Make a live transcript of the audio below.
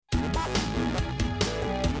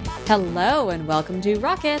Hello and welcome to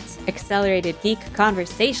Rocket, Accelerated Geek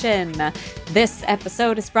Conversation. This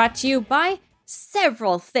episode is brought to you by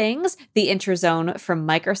several things: the Interzone from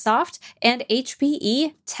Microsoft and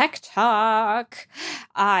HPE Tech Talk.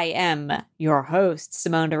 I am your host,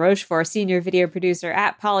 Simone de Rochefort, senior video producer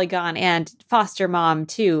at Polygon and foster mom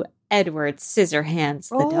to Edward Scissorhands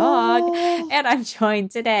the dog. And I'm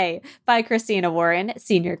joined today by Christina Warren,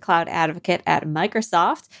 senior cloud advocate at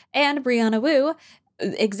Microsoft, and Brianna Wu,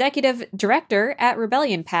 executive director at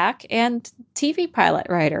Rebellion Pack and TV pilot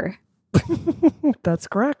writer. That's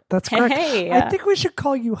correct. That's correct. Hey, I think we should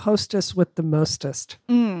call you hostess with the mostest.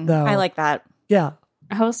 Though. I like that. Yeah.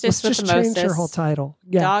 Hostess Let's with just the change mostest. your whole title.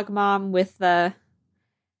 Yeah. Dog mom with the...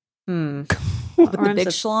 With the big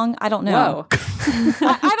schlong? I don't know.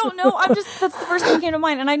 I don't know. That's the first thing that came to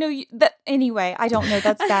mind. And I know anyway, I don't know.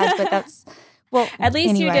 That's bad, but that's, well, At least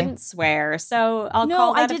anyway. you didn't swear, so I'll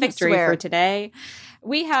call I that a didn't victory swear. for today.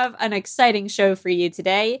 We have an exciting show for you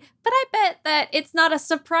today, but I bet that it's not a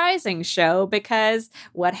surprising show because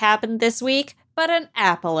what happened this week but an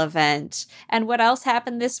Apple event? And what else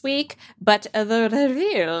happened this week but the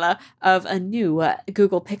reveal of a new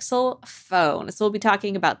Google Pixel phone? So we'll be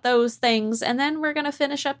talking about those things, and then we're going to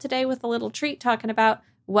finish up today with a little treat talking about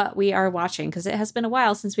what we are watching, because it has been a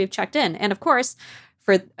while since we've checked in. And of course,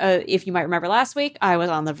 for if you might remember last week, I was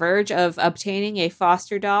on the verge of obtaining a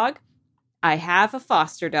foster dog. I have a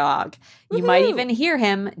foster dog. Woo-hoo! You might even hear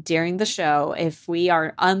him during the show if we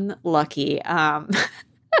are unlucky.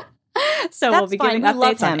 So we'll be giving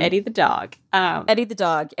updates on Eddie the dog. Eddie the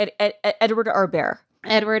dog. Edward R. Bear.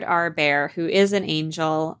 Edward R. Bear, who is an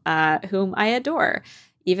angel, whom I adore.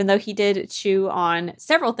 Even though he did chew on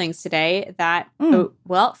several things today that,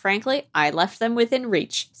 well, frankly, I left them within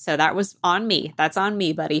reach. So that was on me. That's on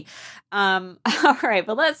me, buddy. All right,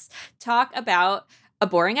 but let's talk about a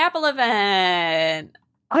boring Apple event.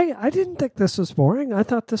 I didn't think this was boring. I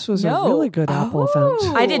thought this was a really good Apple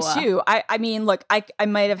event. I did too. I mean, look, I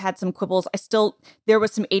might have had some quibbles. There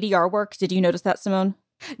was some ADR work. Did you notice that, Simone?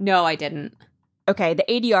 No, I didn't. Okay, the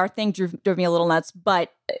ADR thing drove me a little nuts,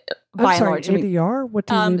 but I'm sorry, ADR? What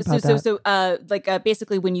do you mean by that?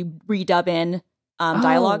 Basically when you redub in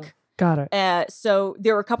dialogue. Got it. So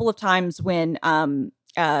there were a couple of times when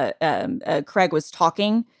Craig was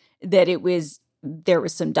talking that there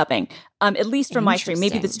was some dubbing. At least from my stream.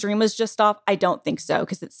 Maybe the stream was just off. I don't think so,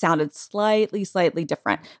 because it sounded slightly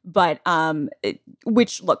different. But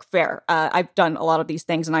which, look, fair. I've done a lot of these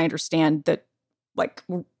things, and I understand that, like,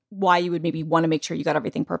 why you would maybe want to make sure you got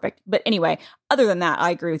everything perfect. But anyway, other than that, I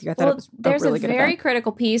agree with you. I thought it was a really good event. There's a very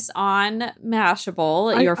critical piece on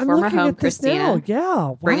Mashable, your I'm former looking home, at this Christina. now. Yeah,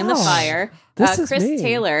 wow. Bringing the fire. This is Chris me.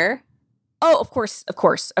 Taylor. Oh, of course.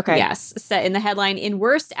 Okay. Yes. Set in the headline, in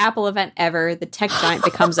worst Apple event ever, the tech giant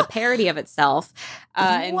becomes a parody of itself.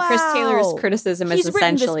 And Chris Taylor's criticism is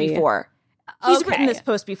essentially... He's written this before. He's written this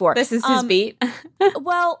post before. This is his beat.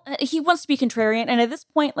 Well, he wants to be contrarian. And at this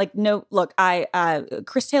point, like, no, look,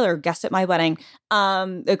 Chris Taylor guest at my wedding.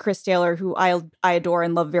 Chris Taylor, who I adore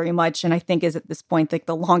and love very much. And I think is at this point, like,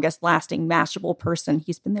 the longest lasting Mashable person.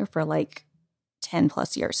 He's been there for like 10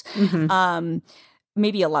 plus years. Mm-hmm.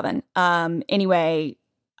 Maybe 11. Anyway,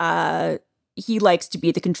 he likes to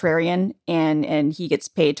be the contrarian, and he gets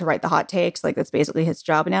paid to write the hot takes. Like, that's basically his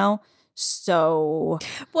job now. So,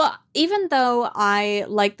 well, even though I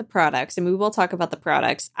like the products, and we will talk about the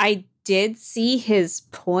products, I did see his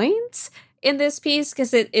point in this piece,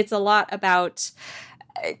 because it's a lot about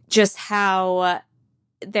just how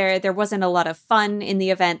there wasn't a lot of fun in the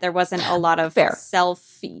event. There wasn't a lot of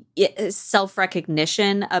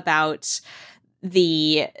self-recognition about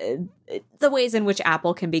the ways in which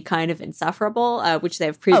Apple can be kind of insufferable, which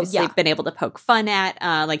they've previously been able to poke fun at.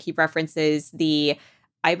 Like, he references the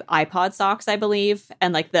iPod socks, I believe,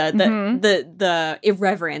 and like the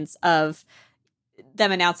irreverence of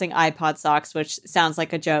them announcing iPod socks, which sounds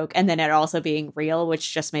like a joke, and then it also being real,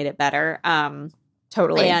 which just made it better.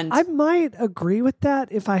 Totally. And I might agree with that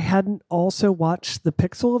if I hadn't also watched the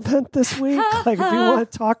Pixel event this week. Like, if you want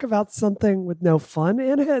to talk about something with no fun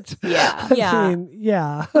in it. Yeah. I mean,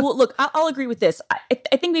 yeah. Well, look, I'll agree with this. I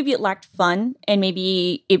think maybe it lacked fun, and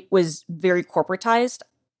maybe it was very corporatized.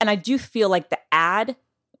 And I do feel like the ad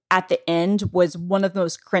at the end was one of the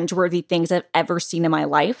most cringeworthy things I've ever seen in my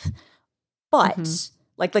life. But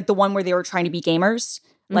like the one where they were trying to be gamers.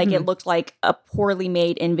 Like, it looked like a poorly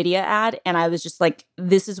made NVIDIA ad. And I was just like,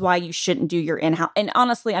 this is why you shouldn't do your in-house. And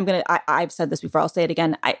honestly, I've said this before, I'll say it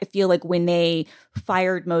again. I feel like when they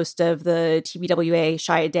fired most of the TBWA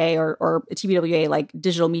Chiat Day or TBWA, like,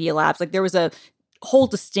 Digital Media Labs, like, there was a whole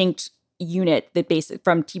distinct, unit that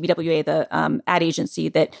from TBWA, the ad agency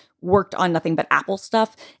that worked on nothing but Apple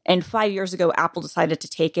stuff. And 5 years ago, Apple decided to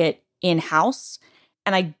take it in-house.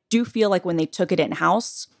 And I do feel like when they took it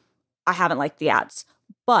in-house, I haven't liked the ads.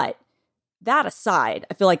 But that aside,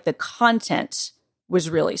 I feel like the content was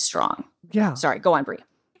really strong. Yeah. Sorry, go on, Brie.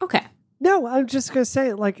 Okay. No, I'm just going to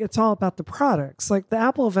say, like, it's all about the products. Like, the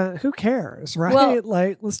Apple event, who cares, right? Well,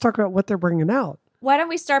 like, let's talk about what they're bringing out. Why don't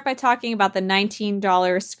we start by talking about the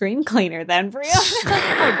 $19 screen cleaner then, Bria?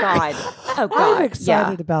 Oh, God. Oh, God. I'm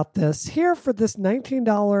excited about this. Here for this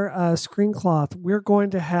 $19 screen cloth, we're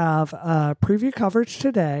going to have preview coverage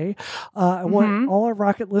today. I want all our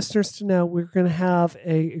Rocket listeners to know we're going to have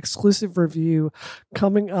a exclusive review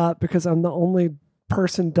coming up because I'm the only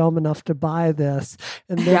person dumb enough to buy this,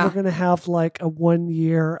 and then we're going to have like a 1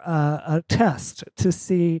 year a test to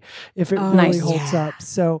see if it really holds up.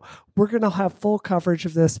 So we're going to have full coverage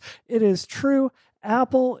of this. It is true,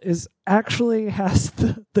 Apple is actually has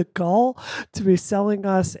the gall to be selling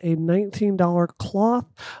us a $19 cloth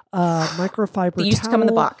microfiber that used towel to come in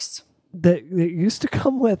the box. that used to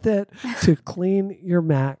come with it to clean your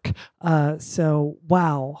Mac. So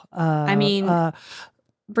wow. I mean,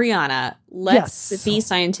 Brianna, let's be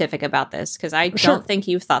scientific about this because I don't think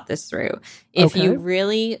you've thought this through. If you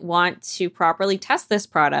really want to properly test this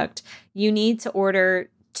product, you need to order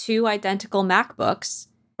 2 identical MacBooks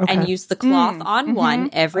and use the cloth on one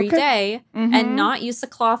every day and not use the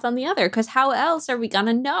cloth on the other. Because how else are we going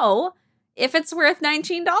to know if it's worth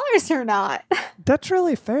 $19 or not? That's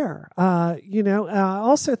really fair. I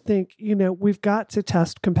also think, we've got to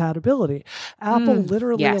test compatibility. Apple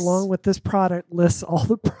literally, along with this product, lists all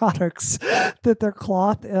the products that their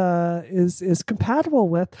cloth is compatible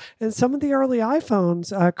with. And some of the early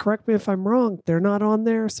iPhones, correct me if I'm wrong, they're not on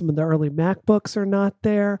there. Some of the early MacBooks are not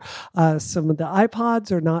there. Some of the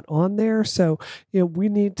iPods are not on there. So, we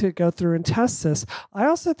need to go through and test this. I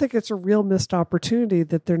also think it's a real missed opportunity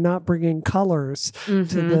that they're not bringing colors to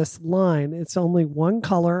this line. It's only one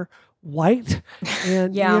color, white,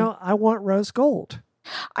 and I want rose gold.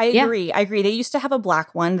 I agree. They used to have a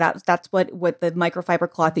black one. That's what the microfiber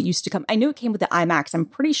cloth that used to come. I knew it came with the iMacs. I'm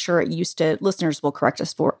pretty sure it used to. Listeners will correct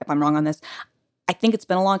us if I'm wrong on this. I think it's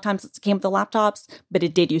been a long time since it came with the laptops, but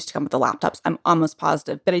it did used to come with the laptops. I'm almost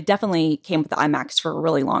positive, but it definitely came with the iMacs for a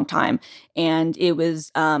really long time. And it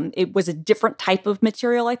was a different type of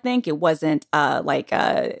material. I think it wasn't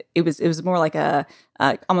it was more like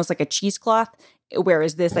almost like a cheesecloth.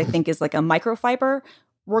 Whereas this, I think, is like a microfiber.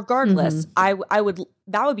 Regardless,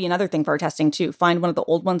 that would be another thing for our testing too. Find one of the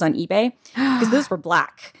old ones on eBay because those were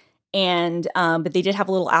black. And but they did have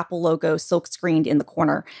a little Apple logo silk screened in the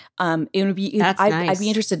corner. It would be nice. I'd be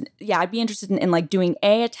interested. Yeah, I'd be interested in like doing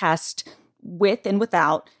a test with and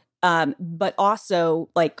without, but also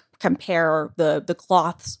like compare the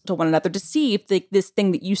cloths to one another to see if this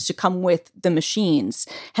thing that used to come with the machines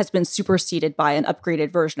has been superseded by an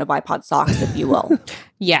upgraded version of iPod socks, if you will.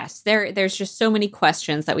 Yes, there's just so many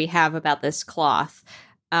questions that we have about this cloth.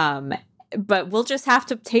 But we'll just have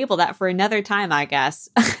to table that for another time, I guess,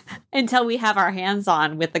 until we have our hands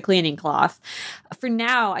on with the cleaning cloth. For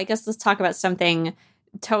now, I guess let's talk about something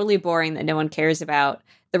totally boring that no one cares about.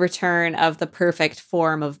 The return of the perfect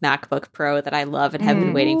form of MacBook Pro that I love and have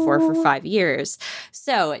been waiting for 5 years.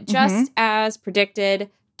 So just as predicted,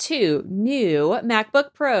 2 new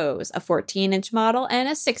MacBook Pros, a 14-inch model and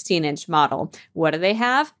a 16-inch model. What do they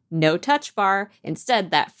have? No touch bar. Instead,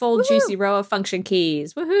 that full juicy row of function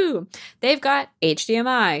keys. Woohoo! They've got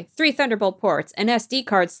HDMI, 3 Thunderbolt ports, an SD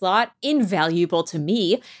card slot, invaluable to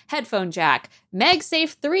me, headphone jack,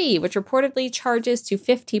 MagSafe 3, which reportedly charges to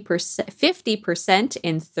 50%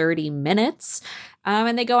 in 30 minutes.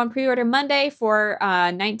 And they go on pre-order Monday for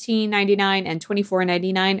 $19.99 and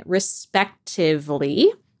 $24.99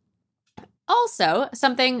 respectively. Also,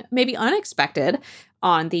 something maybe unexpected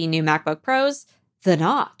on the new MacBook Pros, the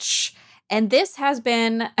notch. And this has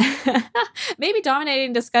been maybe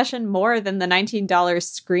dominating discussion more than the $19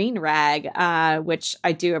 screen rag, which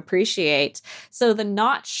I do appreciate. So the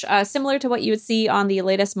notch, similar to what you would see on the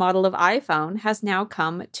latest model of iPhone, has now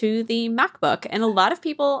come to the MacBook. And a lot of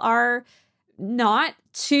people are not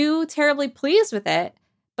too terribly pleased with it.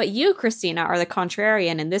 But you, Christina, are the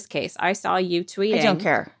contrarian in this case. I saw you tweeting. I don't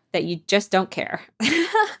care. That you just don't care.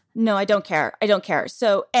 No, I don't care.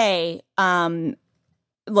 So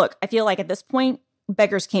look, I feel like at this point,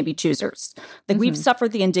 beggars can't be choosers. Like we've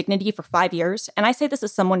suffered the indignity for 5 years. And I say this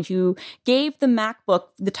as someone who gave the MacBook,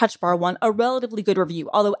 the Touch Bar one, a relatively good review.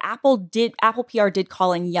 Although Apple PR did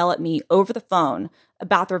call and yell at me over the phone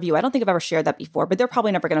about the review. I don't think I've ever shared that before, but they're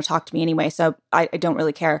probably never going to talk to me anyway. So I don't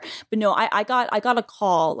really care. But no, I got a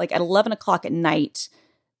call like at 11 o'clock at night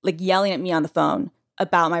like yelling at me on the phone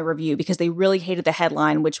about my review because they really hated the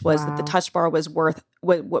headline, which was that the Touch Bar was worth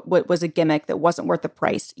what was a gimmick that wasn't worth the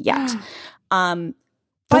price yet. 5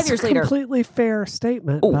 years later, completely fair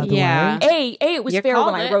statement. By the way, it was fair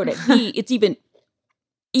when I wrote it. B, it's even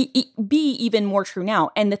even more true now.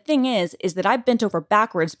 And the thing is that I bent over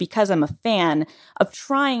backwards because I'm a fan of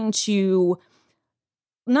trying to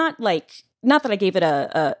not that I gave it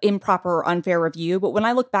a improper or unfair review, but when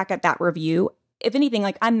I look back at that review, if anything,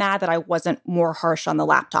 like I'm mad that I wasn't more harsh on the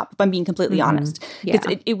laptop, if I'm being completely honest.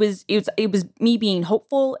 Because it was me being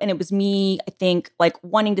hopeful, and it was me, I think, like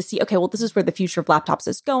wanting to see, okay, well, this is where the future of laptops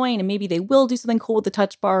is going, and maybe they will do something cool with the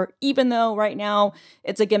Touch Bar, even though right now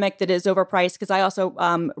it's a gimmick that is overpriced. Because I also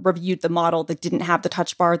reviewed the model that didn't have the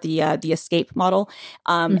Touch Bar, the Escape model,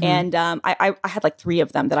 and I had like 3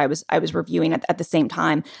 of them that I was reviewing at the same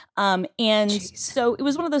time, and so it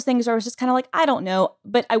was one of those things where I was just kind of like, I don't know,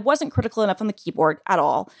 but I wasn't critical enough on the keyboard at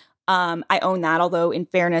all. I own that, although in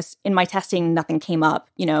fairness, in my testing, nothing came up,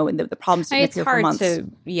 and the problems didn't appear for months. It's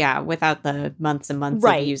hard to, without the months and months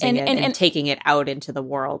of using it and taking it out into the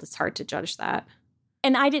world, it's hard to judge that.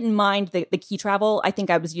 And I didn't mind the key travel. I think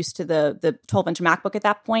I was used to the 12-inch MacBook at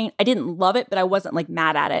that point. I didn't love it, but I wasn't like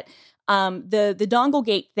mad at it. The dongle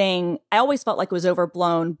gate thing, I always felt like it was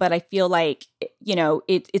overblown, but I feel like,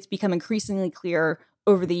 it's become increasingly clear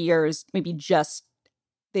over the years, maybe just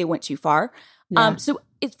they went too far. Yeah. So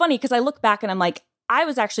it's funny because I look back and I'm like, I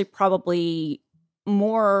was actually probably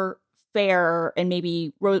more fair and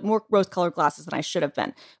maybe more rose-colored glasses than I should have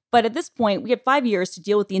been. But at this point, we had 5 years to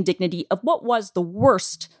deal with the indignity of what was the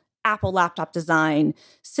worst Apple laptop design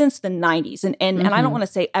since the 90s. And I don't want to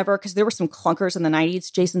say ever, because there were some clunkers in the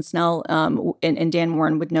 90s. Jason Snell and Dan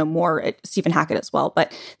Morin would know more, Stephen Hackett as well.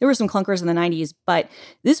 But there were some clunkers in the 90s. But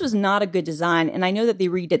this was not a good design. And I know that they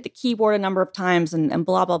redid the keyboard a number of times and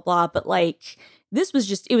blah, blah, blah. But like, this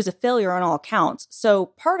was it was a failure on all accounts. So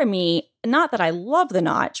part of me, not that I love the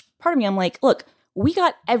notch, part of me, I'm like, look, we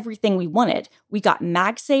got everything we wanted. We got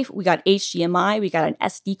MagSafe, we got HDMI, we got an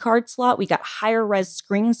SD card slot, we got higher res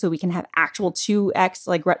screens so we can have actual 2x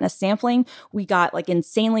like retina sampling. We got like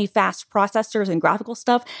insanely fast processors and graphical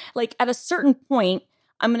stuff. Like at a certain point,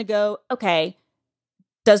 I'm going to go, okay,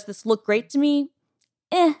 does this look great to me?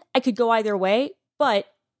 I could go either way, but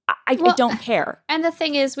I don't care. And the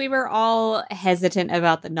thing is, we were all hesitant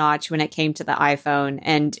about the notch when it came to the iPhone,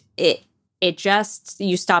 and it just,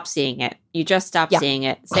 you stop seeing it. You just stop seeing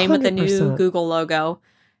it. Same 100%. With the new Google logo.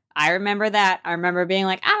 I remember that. I remember being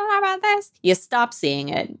like, I don't know about this. You stop seeing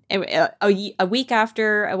it. A week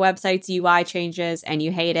after a website's UI changes and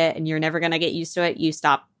you hate it and you're never going to get used to it, you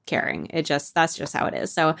stop caring. That's just how it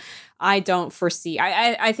is. So I don't foresee,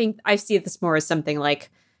 I think I see this more as something like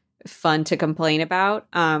fun to complain about.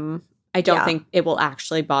 I don't think it will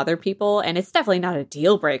actually bother people. And it's definitely not a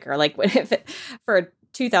deal breaker. Like for a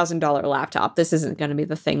 $2,000 laptop, this isn't going to be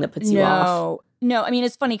the thing that puts you off. No, I mean,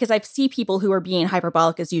 it's funny because I see people who are being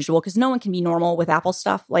hyperbolic as usual because no one can be normal with Apple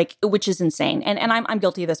stuff, like, which is insane. And I'm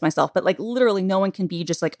guilty of this myself, but like literally no one can be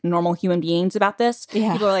just like normal human beings about this.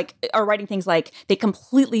 Yeah. People are writing things like they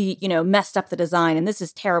completely, messed up the design and this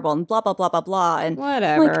is terrible and blah, blah, blah, blah, blah. And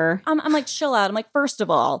whatever. I'm like, chill out. I'm like, first of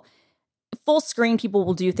all, full screen people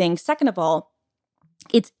will do things. Second of all,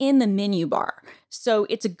 it's in the menu bar. So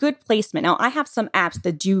it's a good placement. Now, I have some apps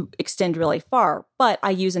that do extend really far, but I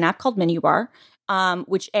use an app called Menu Bar,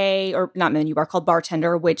 called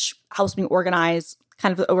Bartender, which helps me organize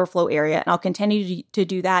kind of the overflow area. And I'll continue to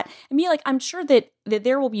do that. And be like, I'm sure that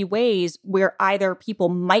there will be ways where either people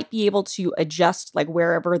might be able to adjust like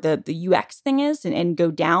wherever the UX thing is and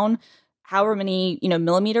go down however many,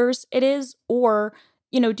 millimeters it is, or,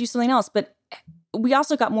 do something else. But we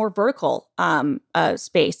also got more vertical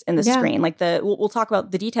space in the screen. Like we'll talk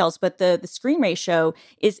about the details, but the screen ratio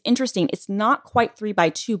is interesting. It's not quite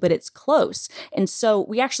 3:2, but it's close. And so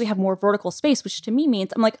we actually have more vertical space, which to me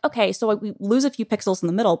means I'm like, okay, so we lose a few pixels in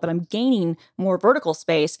the middle, but I'm gaining more vertical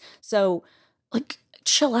space. So like,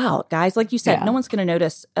 chill out, guys. Like you said, no one's going to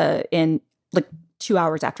notice in like 2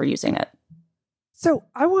 hours after using it. So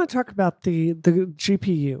I want to talk about the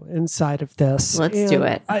GPU inside of this. Let's do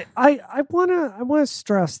it. I want to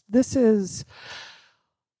stress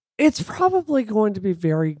it's probably going to be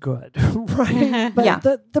very good, right?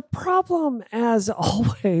 But the problem, as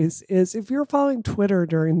always, is if you're following Twitter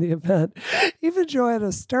during the event, even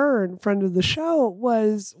Joanna Stern, friend of the show,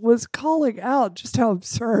 was calling out just how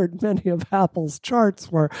absurd many of Apple's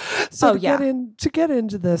charts were. So to get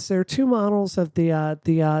into this, there are 2 models of the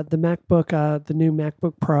MacBook, the new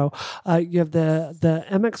MacBook Pro. You have the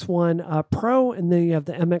MX1 Pro, and then you have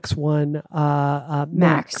the MX1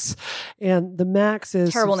 Max. And the Max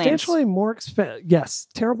is terrible name. substantially more expensive. Yes,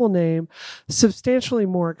 terrible name, substantially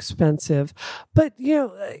more expensive. But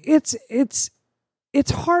it's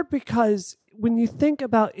hard because when you think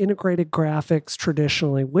about integrated graphics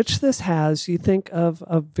traditionally, which this has, you think of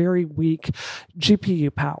a very weak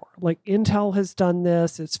GPU power. Like Intel has done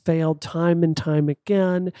this. It's failed time and time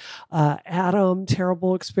again. Atom,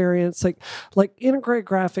 terrible experience. Like integrated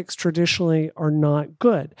graphics traditionally are not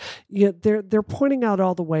good. Yet they're pointing out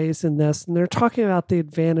all the ways in this, and they're talking about the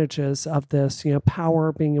advantages of this,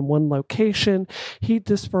 power being in one location, heat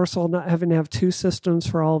dispersal, not having to have two systems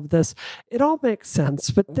for all of this. It all makes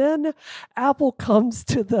sense. But then Apple comes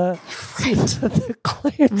to the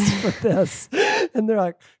claims for this, and they're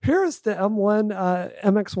like, here's the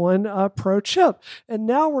MX1 Pro chip, and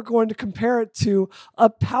now we're going to compare it to a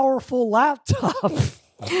powerful laptop.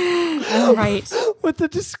 Right. With a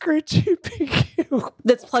discrete GPU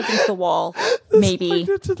that's plugged into the wall, maybe. Plugged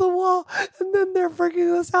into the wall, and then they're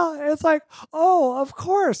freaking this out. It's like, oh, of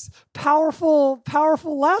course, powerful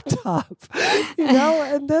laptop,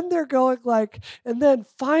 and then they're going and then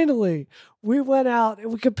finally we went out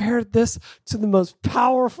and we compared this to the most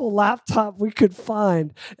powerful laptop we could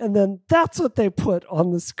find. And then that's what they put on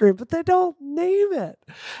the screen, but they don't name it.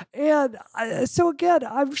 And so again,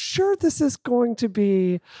 I'm sure this is going to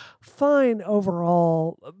be fine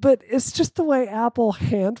overall, but it's just the way Apple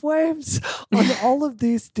hand waves on all of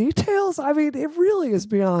these details. I mean, it really is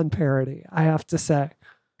beyond parody, I have to say.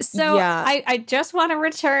 So yeah. I just want to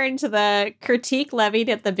return to the critique levied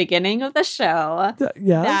at the beginning of the show.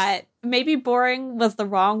 Yes. That maybe boring was the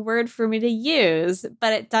wrong word for me to use,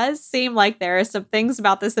 but it does seem like there are some things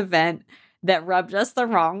about this event that rubbed us the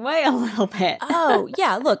wrong way a little bit. Oh,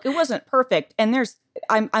 yeah. Look, it wasn't perfect. And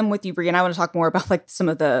I'm with you, Brie, and I want to talk more about some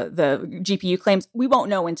of the GPU claims. We won't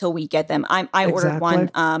know until we get them. I ordered one.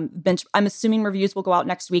 I'm assuming reviews will go out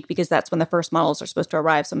next week because that's when the first models are supposed to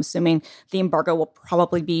arrive. So I'm assuming the embargo will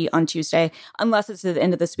probably be on Tuesday, unless it's at the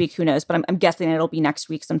end of this week. Who knows? But I'm guessing it'll be next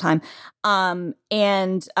week sometime.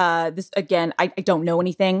 This again, I don't know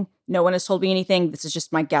anything. No one has told me anything. This is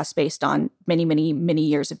just my guess based on many, many, many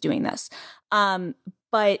years of doing this.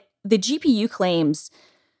 But the GPU claims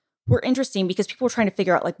were interesting because people were trying to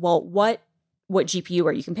figure out what GPU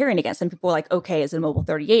are you comparing against? And people were like, okay, is it a mobile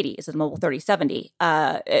 3080? Is it a mobile 3070?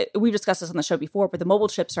 We've discussed this on the show before, but the mobile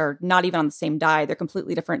chips are not even on the same die. They're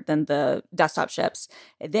completely different than the desktop chips.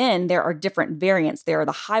 Then there are different variants. There are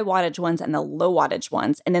the high wattage ones and the low wattage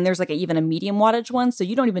ones. And then there's even a medium wattage one. So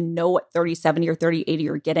you don't even know what 3070 or 3080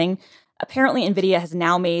 you're getting. Apparently, NVIDIA has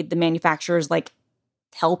now made the manufacturers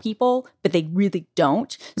tell people, but they really don't.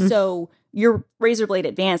 Mm-hmm. So your Razer Blade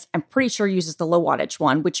Advanced, I'm pretty sure, uses the low wattage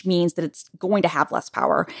one, which means that it's going to have less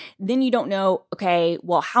power. Then you don't know, okay,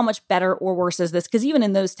 well, how much better or worse is this? Because even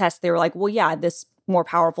in those tests, they were like, well, yeah, this more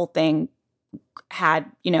powerful thing had,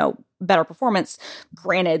 better performance.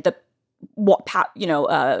 Granted, the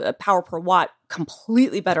power per watt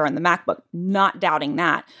completely better on the MacBook, not doubting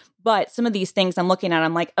that. But some of these things I'm looking at,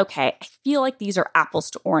 I'm like, okay, I feel like these are apples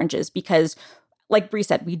to oranges because, like Brie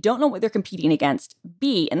said, we don't know what they're competing against.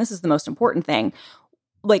 B, and this is the most important thing,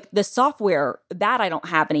 the software, that I don't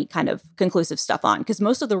have any kind of conclusive stuff on, because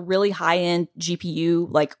most of the really high-end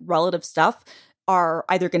GPU, relative stuff are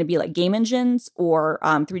either going to be game engines or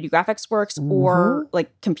 3D Graphics Works, mm-hmm. or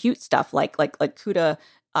compute stuff like CUDA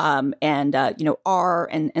and R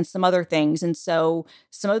and some other things. And so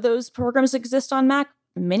some of those programs exist on Mac.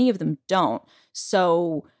 Many of them don't.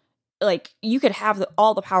 So you could have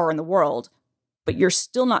all the power in the world, but you're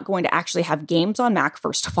still not going to actually have games on Mac,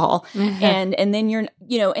 first of all. Mm-hmm. And then you're,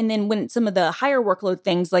 and then when some of the higher workload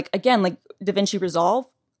things, DaVinci Resolve,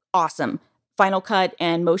 awesome. Final Cut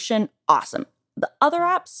and Motion, awesome. The other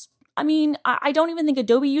apps, I mean, I don't even think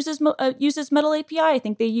Adobe uses Metal API. I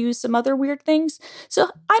think they use some other weird things. So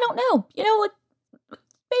I don't know,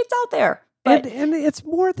 it's out there. But, and it's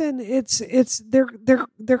more than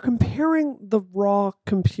they're comparing the raw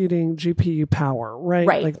computing GPU power, right?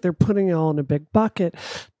 Right. They're putting it all in a big bucket.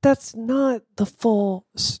 That's not the full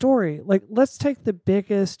story. Let's take the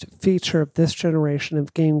biggest feature of this generation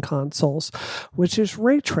of game consoles, which is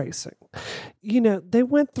ray tracing. They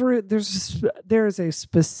went through. There is a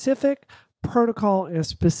specific protocol and a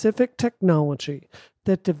specific technology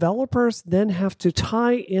that developers then have to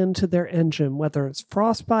tie into their engine, whether it's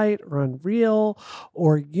Frostbite or Unreal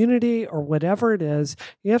or Unity or whatever it is.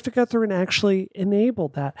 You have to go through and actually enable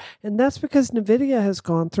that. And that's because NVIDIA has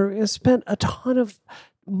gone through and spent a ton of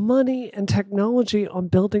money and technology on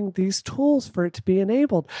building these tools for it to be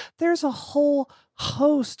enabled. There's a whole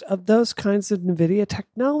host of those kinds of NVIDIA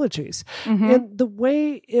technologies. And the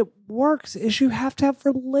way it works is you have to have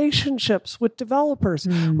relationships with developers,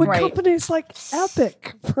 with companies like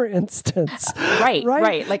Epic, for instance.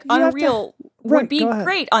 Right. Like Unreal would be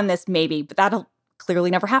great on this maybe, but that'll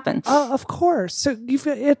clearly never happen. Of course. So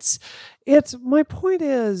it's my point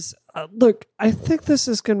is, look, I think this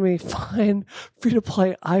is going to be fine for you to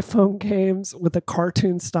play iPhone games with a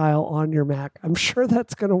cartoon style on your Mac. I'm sure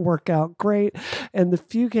that's going to work out great. And the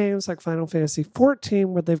few games like Final Fantasy XIV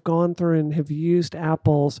where they've gone through and have used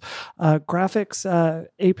Apple's graphics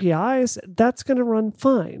APIs, that's going to run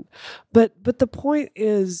fine. But the point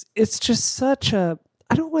is, it's just such a,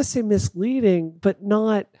 I don't want to say misleading, but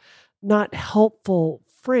not helpful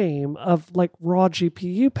frame of like raw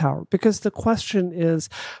GPU power, because the question is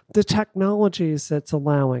the technologies that's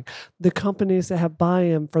allowing, the companies that have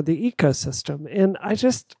buy-in for the ecosystem. And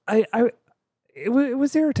it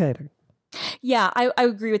was irritating. Yeah, I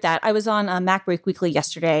agree with that. I was on MacBreak Weekly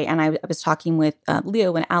yesterday, and I was talking with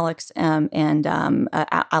Leo and Alex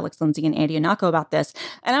Alex Lindsay and Andy Anako about this.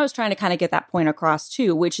 And I was trying to kind of get that point across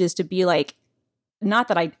too, which is to be like, not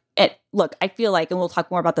that look, I feel like, and we'll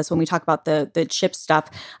talk more about this when we talk about the chip stuff,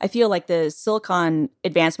 I feel like the silicon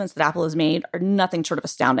advancements that Apple has made are nothing short of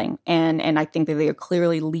astounding. And I think that they are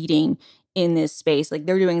clearly leading in this space. Like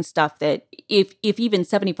they're doing stuff that if even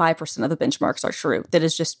 75% of the benchmarks are true, that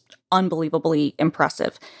is just unbelievably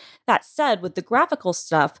impressive. That said, with the graphical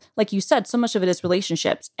stuff, like you said, so much of it is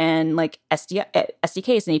relationships and like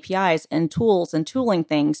SDKs and APIs and tools and tooling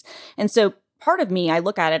things. And so part of me, I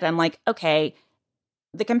look at it, I'm like, okay,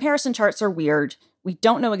 the comparison charts are weird. We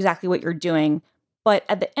don't know exactly what you're doing. But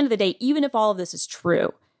at the end of the day, even if all of this is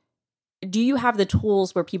true, do you have the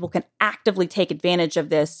tools where people can actively take advantage of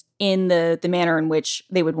this in the manner in which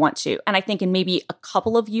they would want to? And I think in maybe a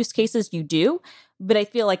couple of use cases you do. But I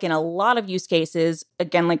feel like in a lot of use cases,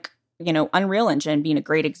 again, like, you know, Unreal Engine being a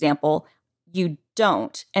great example, you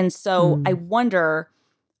don't. And so I wonder,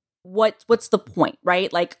 what's the point,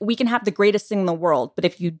 right? Like we can have the greatest thing in the world, but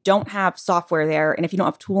if you don't have software there and if you don't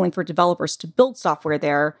have tooling for developers to build software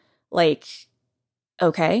there, like,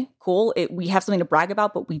 okay, cool. We have something to brag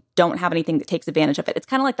about, but we don't have anything that takes advantage of it. It's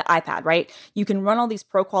kind of like the iPad, right? You can run all these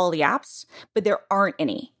pro quality apps, but there aren't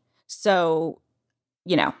any. So,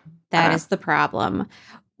 you know. That is the problem.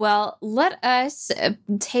 Well, let us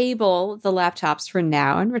table the laptops for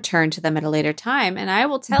now and return to them at a later time. And I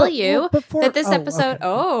will tell you that this episode...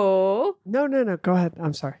 Okay. No. Go ahead.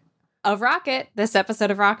 I'm sorry. Of Rocket. This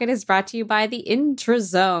episode of Rocket is brought to you by the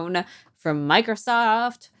Intrazone from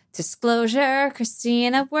Microsoft. Disclosure,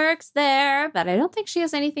 Christina works there, but I don't think she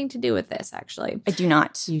has anything to do with this, actually. I do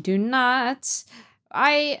not. You do not.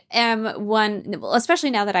 I am one... Well,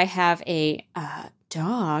 especially now that I have a... a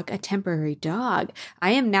temporary dog.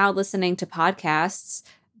 I am now listening to podcasts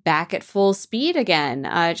back at full speed again,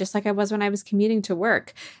 just like I was when I was commuting to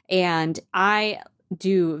work. And I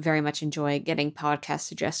do very much enjoy getting podcast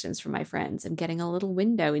suggestions from my friends and getting a little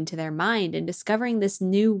window into their mind and discovering this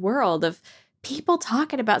new world of people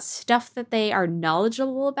talking about stuff that they are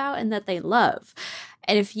knowledgeable about and that they love.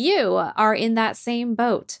 And if you are in that same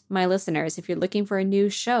boat, my listeners, if you're looking for a new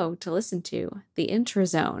show to listen to, The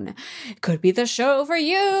Intrazone could be the show for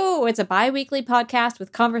you. It's a bi-weekly podcast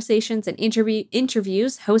with conversations and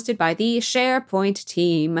interviews hosted by the SharePoint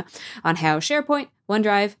team on how SharePoint,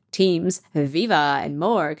 OneDrive, Teams, Viva, and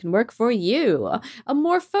more can work for you. A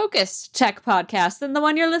more focused tech podcast than the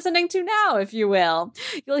one you're listening to now, if you will.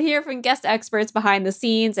 You'll hear from guest experts behind the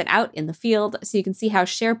scenes and out in the field so you can see how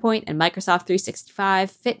SharePoint and Microsoft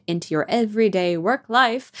 365 fit into your everyday work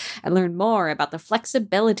life and learn more about the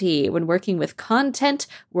flexibility when working with content,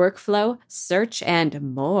 workflow, search,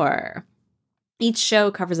 and more. Each show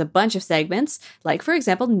covers a bunch of segments, like, for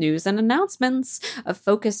example, news and announcements, a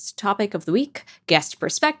focused topic of the week, guest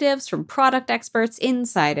perspectives from product experts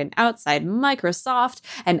inside and outside Microsoft,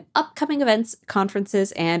 and upcoming events,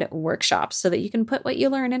 conferences, and workshops so that you can put what you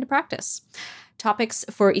learn into practice. Topics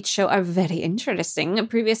for each show are very interesting.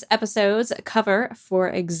 Previous episodes cover, for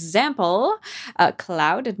example,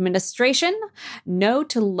 cloud administration, no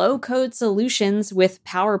to low code solutions with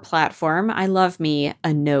Power Platform. I love me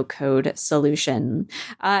a no code solution,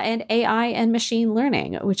 and AI and machine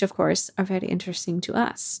learning, which of course are very interesting to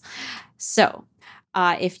us. So,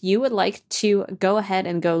 if you would like to go ahead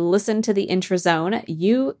and go listen to the Intrazone,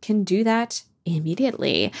 you can do that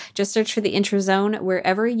immediately. Just search for the Intrazone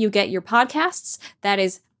wherever you get your podcasts. That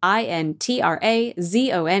is INTRAZONE,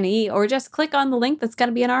 or just click on the link that's going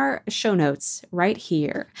to be in our show notes right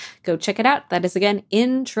here. Go check it out. That is, again,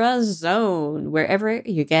 Intrazone, wherever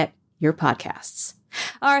you get your podcasts.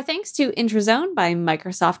 Our thanks to Intrazone by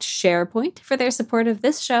Microsoft SharePoint for their support of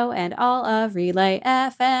this show and all of Relay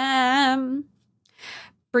FM.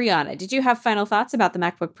 Brianna, did you have final thoughts about the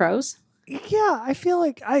MacBook Pros? Yeah, I feel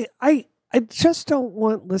like I just don't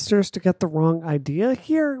want listeners to get the wrong idea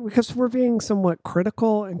here, because we're being somewhat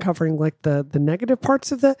critical and covering like the negative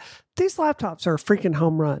parts of it. These laptops are a freaking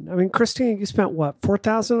home run. I mean, Christina, you spent what,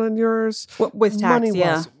 $4,000 on yours? With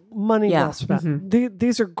tax, Money well spent. Mm-hmm.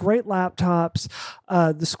 These are great laptops.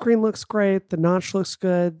 The screen looks great. The notch looks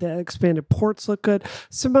good. The expanded ports look good.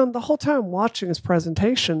 Simone, the whole time watching this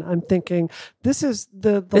presentation, I'm thinking, this is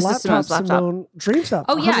the laptop Simone dreams of.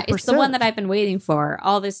 Oh, yeah. 100%. It's the one that I've been waiting for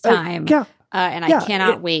all this time. I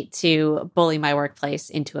cannot wait to bully my workplace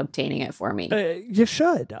into obtaining it for me. You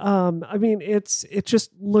should. I mean, it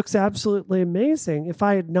just looks absolutely amazing. If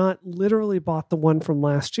I had not literally bought the one from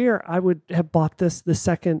last year, I would have bought this the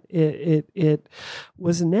second it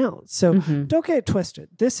was announced. So don't get it twisted.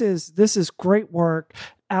 This is great work.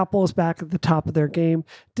 Apple is back at the top of their game.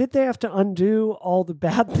 Did they have to undo all the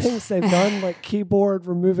bad things they've done, like keyboard,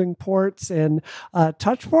 removing ports, and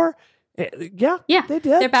touch bar? Yeah, they did.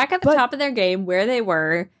 They're back at the top of their game where they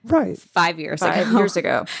were 5 years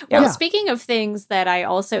ago. Well, speaking of things that I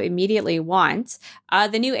also immediately want,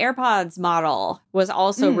 the new AirPods model was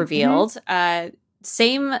also revealed.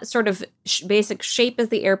 Same sort of basic shape as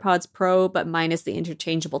the AirPods Pro, but minus the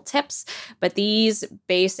interchangeable tips. But these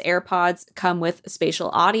base AirPods come with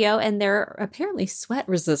spatial audio, and they're apparently sweat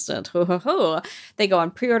resistant. They go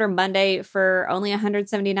on pre-order Monday for only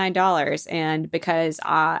 $179. And because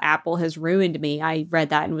Apple has ruined me, I read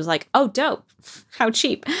that and was like, oh, dope. How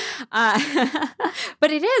cheap.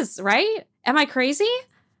 But it is, right? Am I crazy?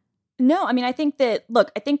 No, I mean, I think that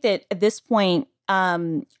at this point,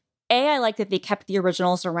 I like that they kept the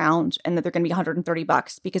originals around and that they're going to be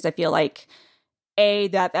 $130, because I feel like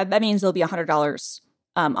that means they'll be $100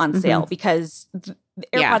 on sale, because the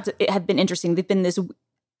AirPods have been interesting. They've been this.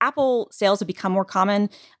 Apple sales have become more common.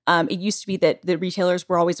 It used to be that the retailers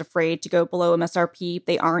were always afraid to go below MSRP.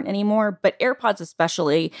 They aren't anymore. But AirPods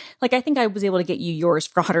especially, like I think I was able to get you yours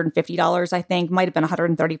for $150, I think. Might have been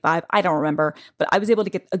 $135. I don't remember. But I was able to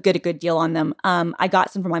get a good deal on them. I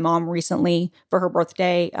got some for my mom recently for her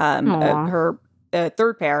birthday, her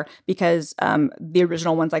third pair, because the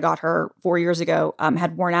original ones I got her 4 years ago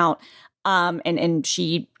had worn out. And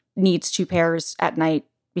she needs 2 pairs at night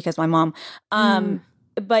because my mom...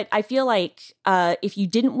 But I feel like if you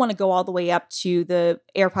didn't want to go all the way up to the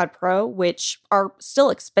AirPod Pro, which are still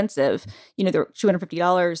expensive, they're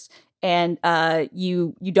 $250, and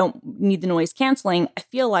you don't need the noise canceling, I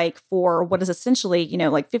feel like for what is essentially,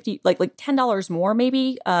 like $10 more,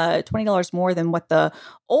 maybe $20 more than what the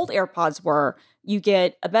old AirPods were, you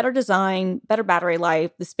get a better design, better battery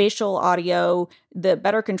life, the spatial audio, the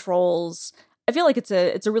better controls. I feel like it's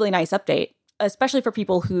a really nice update, especially for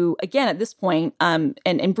people who, again, at this point,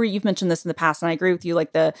 and Brie, you've mentioned this in the past, and I agree with you,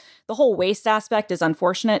 like the whole waste aspect is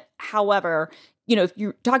unfortunate. However, if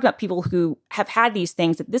you're talking about people who have had these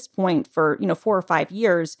things at this point for, 4 or 5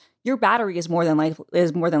 years, your battery is more than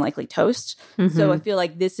likely toast. So I feel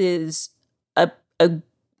like this is a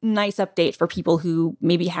nice update for people who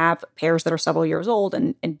maybe have pairs that are several years old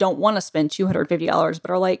and don't want to spend $250,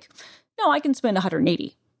 but are like, no, I can spend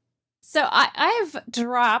 $180. So I've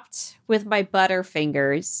dropped with my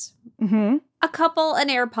Butterfingers an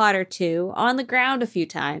AirPod or 2 on the ground a few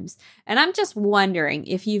times. And I'm just wondering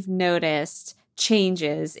if you've noticed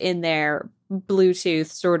changes in their Bluetooth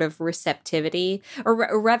sort of receptivity,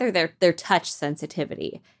 or rather their touch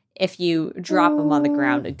sensitivity, if you drop them on the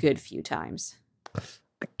ground a good few times.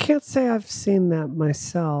 I can't say I've seen that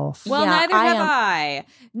myself. Well, neither have I.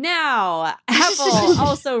 Now, Apple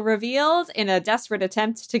also revealed, in a desperate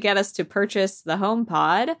attempt to get us to purchase the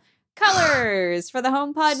HomePod, colors for the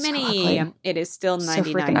HomePod Mini. Ugly. It is still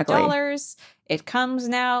 $99. It comes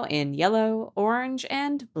now in yellow, orange,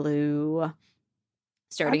 and blue.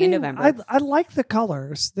 Starting in November. I like the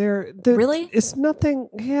colors. They're really? It's nothing.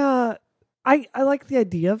 Yeah. I like the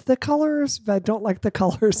idea of the colors, but I don't like the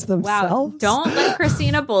colors themselves. Wow! Don't let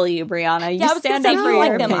Christina bully you, Brianna. You stand up for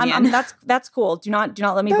your opinion. That's cool. Do not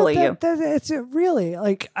let me bully you. It's really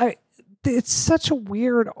like it's such a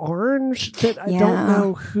weird orange that I don't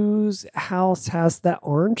know whose house has that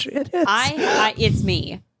orange in it. It's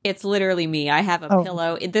me. It's literally me. I have a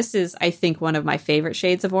pillow. This is, I think, one of my favorite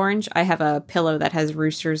shades of orange. I have a pillow that has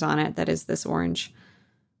roosters on it that is this orange.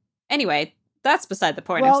 Anyway. That's beside the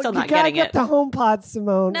point. I'm still not getting it. You gotta get the HomePod,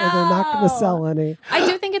 Simone, or they're not going to sell any. I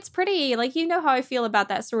do think it's pretty. Like, you know how I feel about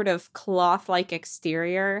that sort of cloth-like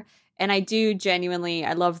exterior. And I do genuinely,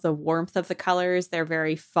 I love the warmth of the colors. They're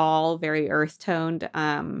very fall, very earth toned.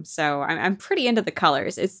 So I'm pretty into the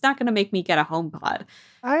colors. It's not going to make me get a HomePod.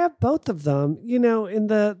 I have both of them. In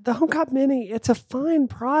the HomePod Mini, it's a fine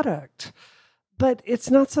product, but it's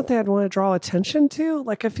not something I'd want to draw attention to.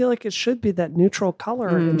 Like, I feel like it should be that neutral color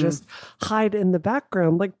and just hide in the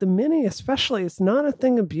background. Like the Mini especially, it's not a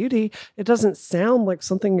thing of beauty. It doesn't sound like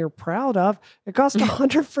something you're proud of. It cost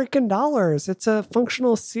 $100. It's a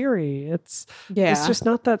functional Siri. It's just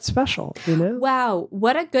not that special, Wow,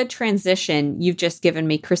 what a good transition you've just given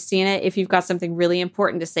me, Christina. If you've got something really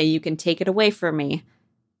important to say, you can take it away from me.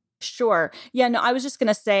 Sure. Yeah, no, I was just going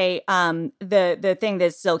to say the thing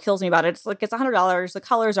that still kills me about it, it's $100. The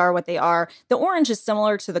colors are what they are. The orange is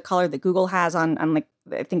similar to the color that Google has on like,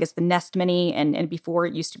 I think it's the Nest Mini, and before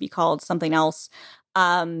it used to be called something else.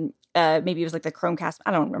 Maybe it was like the Chromecast.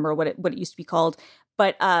 I don't remember what it used to be called.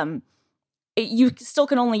 But you still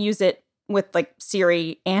can only use it with like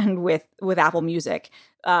Siri and with Apple Music.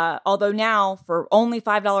 Although now for only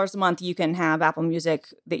 $5 a month, you can have Apple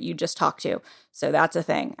Music that you just talk to. So that's a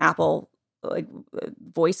thing. Apple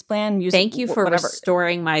voice plan music. Thank you for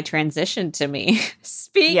restoring my transition to me.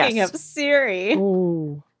 Speaking of Siri.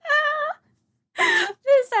 Ooh.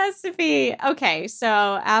 This has to be okay.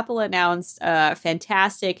 So Apple announced a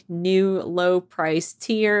fantastic new low price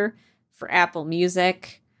tier for Apple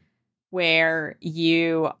Music where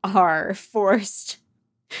you are forced,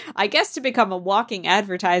 I guess, to become a walking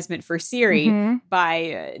advertisement for Siri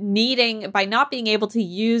by not being able to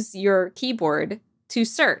use your keyboard to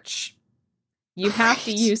search. You have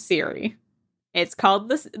to use Siri. It's called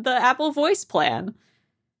the Apple Voice Plan.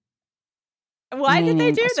 Why did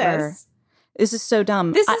they do this? This is so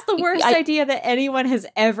dumb. This is the worst idea that anyone has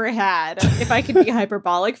ever had. If I could be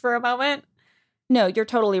hyperbolic for a moment. No, you're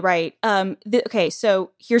totally right. Okay,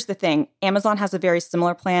 so here's the thing. Amazon has a very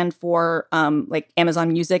similar plan for like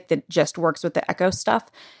Amazon Music that just works with the Echo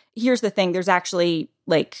stuff. Here's the thing. There's actually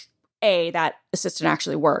like, A, that assistant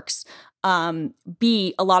actually works.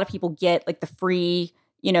 B, a lot of people get like the free,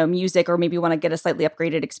 music, or maybe want to get a slightly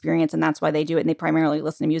upgraded experience, and that's why they do it, and they primarily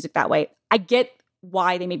listen to music that way. I get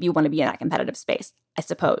why they maybe want to be in that competitive space, I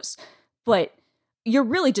suppose. But you're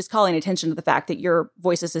really just calling attention to the fact that your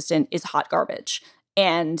voice assistant is hot garbage.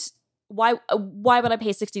 And why would I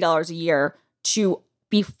pay $60 a year to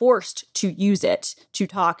be forced to use it, to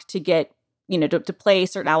talk, to get, to play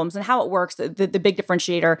certain albums, and how it works, the big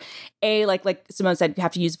differentiator, A, like Simone said, you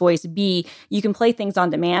have to use voice. B, you can play things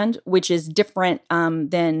on demand, which is different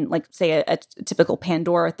than like, say, a typical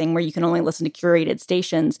Pandora thing where you can only listen to curated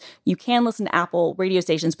stations. You can listen to Apple radio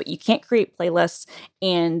stations, but you can't create playlists.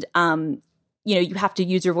 And, you have to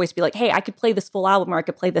use your voice to be like, hey, I could play this full album, or I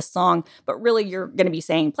could play this song, but really you're going to be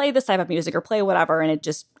saying, play this type of music or play whatever, and it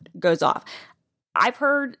just goes off. I've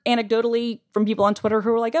heard anecdotally from people on Twitter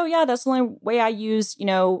who are like, oh yeah, that's the only way I use,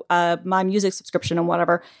 my music subscription and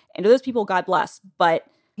whatever. And to those people, God bless. But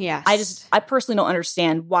yeah, I personally don't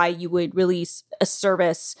understand why you would release a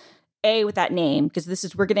service, A, with that name,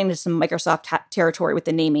 because we're getting into some Microsoft territory with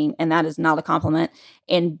the naming, and that is not a compliment.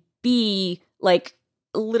 And B, like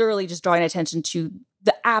literally just drawing attention to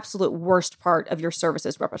the absolute worst part of your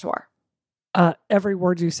services repertoire. Every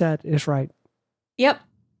word you said is right. Yep.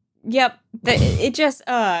 It just,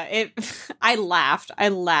 I laughed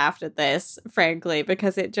at this, frankly,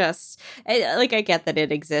 because I get that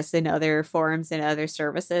it exists in other forums and other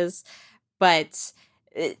services, but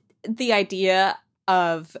the idea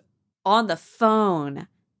of on the phone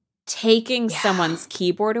taking someone's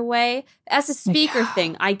keyboard away as a speaker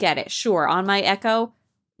thing, I get it. Sure. On my Echo,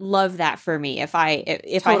 love that for me. If I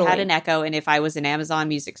had an Echo and if I was an Amazon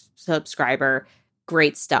Music subscriber,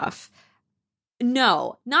 great stuff.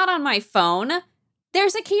 No, not on my phone.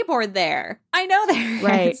 There's a keyboard there. I know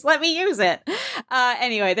there is. Let me use it.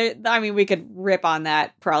 Anyway, we could rip on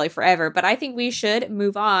that probably forever, but I think we should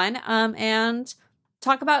move on and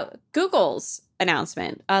talk about Google's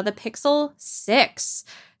announcement, the Pixel 6.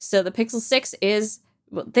 So the Pixel 6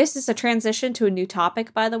 this is a transition to a new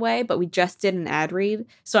topic, by the way, but we just did an ad read,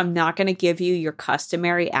 so I'm not going to give you your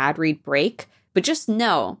customary ad read break, but just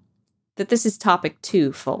know that this is topic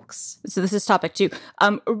 2, folks. So this is topic 2.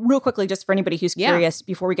 Real quickly, just for anybody who's curious,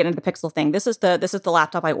 before we get into the Pixel thing, this is the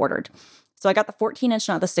laptop I ordered. So I got the 14-inch,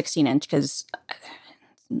 not the 16-inch, because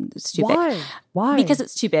it's too big. Why? Because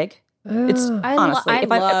it's too big. It's honestly, I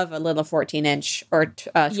love a little 14-inch or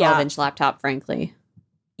 12-inch laptop, frankly.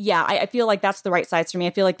 Yeah, I feel like that's the right size for me. I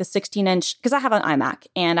feel like the 16-inch, because I have an iMac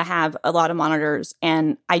and I have a lot of monitors,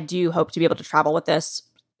 and I do hope to be able to travel with this.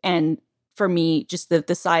 And for me, just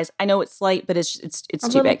the size, I know it's slight, but it's too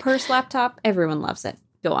big. A little purse laptop, everyone loves it.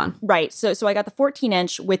 Go on. Right. So I got the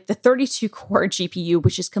 14-inch with the 32-core GPU,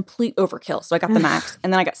 which is complete overkill. So I got the max.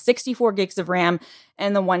 And then I got 64 gigs of RAM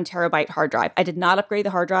and the 1 terabyte hard drive. I did not upgrade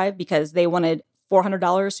the hard drive because they wanted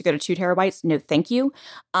 $400 to go to 2 terabytes. No, thank you.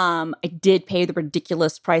 I did pay the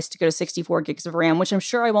ridiculous price to go to 64 gigs of RAM, which I'm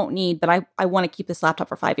sure I won't need, but I want to keep this laptop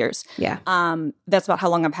for 5 years. Yeah. That's about how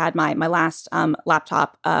long I've had my last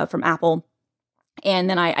laptop from Apple. And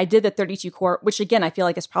then I did the 32 core, which again, I feel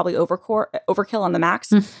like is probably overkill on the max,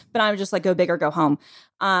 but I was just like, go big or go home.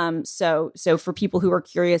 So for people who are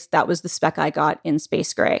curious, that was the spec I got in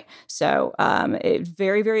Space Gray. So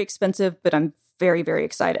very, very expensive, but I'm very, very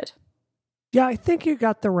excited. Yeah, I think you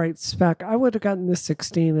got the right spec. I would have gotten the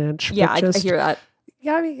 16-inch. Yeah, I hear that.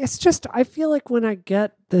 Yeah, I mean, it's just, I feel like when I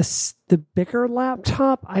get the bigger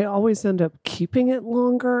laptop, I always end up keeping it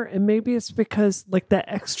longer. And maybe it's because like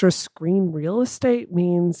the extra screen real estate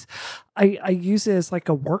means I use it as like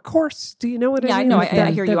a workforce. Do you know what I mean? Yeah, no,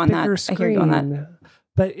 I hear you on that. Screen. I hear you on that.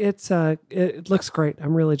 But it looks great.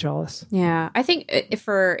 I'm really jealous. Yeah, I think if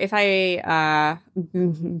I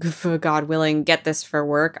God willing, get this for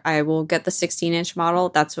work, I will get the 16-inch model.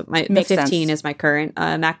 That's what the 15 is my current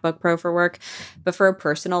MacBook Pro for work. But for a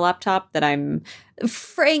personal laptop that I'm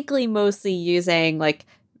frankly mostly using, like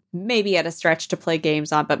maybe at a stretch to play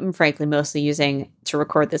games on, but I'm frankly mostly using to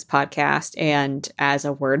record this podcast and as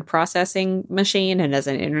a word processing machine and as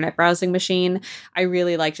an internet browsing machine. I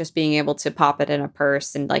really like just being able to pop it in a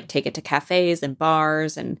purse and like take it to cafes and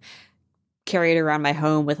bars and carry it around my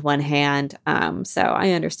home with one hand. So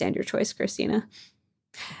I understand your choice, Christina.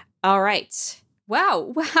 All right.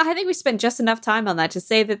 Wow, I think we spent just enough time on that to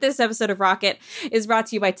say that this episode of Rocket is brought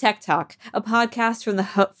to you by Tech Talk, a podcast from the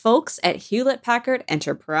folks at Hewlett-Packard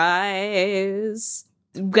Enterprise.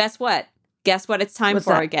 Guess what? It's time What's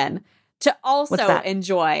for that? again. To also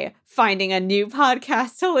enjoy finding a new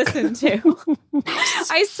podcast to listen to.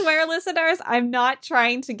 I swear, listeners, I'm not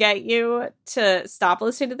trying to get you to stop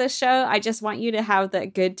listening to this show. I just want you to have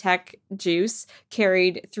that good tech juice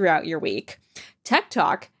carried throughout your week. Tech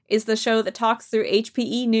Talk is the show that talks through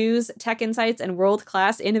HPE news, tech insights, and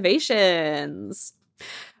world-class innovations.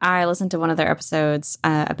 I listened to one of their episodes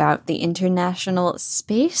about the International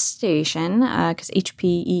Space Station because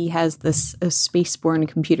HPE has this spaceborne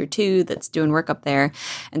computer too that's doing work up there.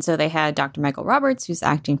 And so they had Dr. Michael Roberts, who's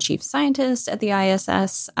acting chief scientist at the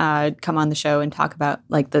ISS, come on the show and talk about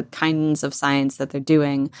like the kinds of science that they're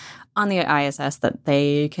doing on the ISS that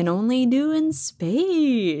they can only do in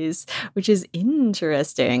space, which is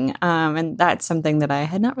interesting. And that's something that I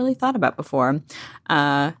had not really thought about before.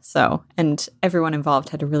 And everyone involved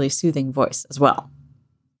had a really soothing voice as well.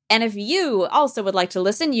 And if you also would like to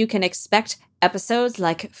listen, you can expect episodes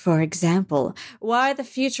like, for example, why the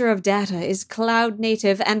future of data is cloud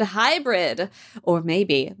native and hybrid, or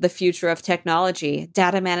maybe the future of technology,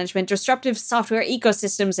 data management, disruptive software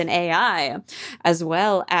ecosystems, and AI, as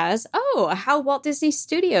well as, how Walt Disney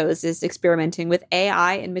Studios is experimenting with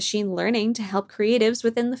AI and machine learning to help creatives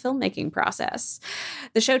within the filmmaking process.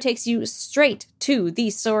 The show takes you straight to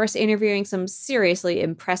the source, interviewing some seriously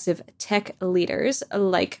impressive tech leaders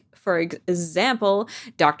like, for example,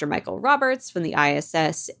 Dr. Michael Roberts from the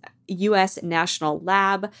ISS U.S. National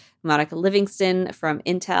Lab, Monica Livingston from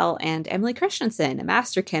Intel, and Emily Christensen, a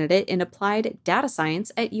master candidate in applied data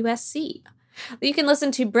science at USC. You can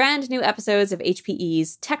listen to brand new episodes of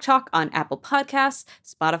HPE's Tech Talk on Apple Podcasts,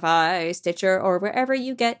 Spotify, Stitcher, or wherever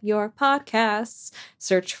you get your podcasts.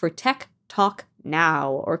 Search for Tech Talk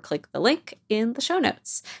now or click the link in the show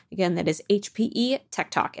notes. Again, that is HPE Tech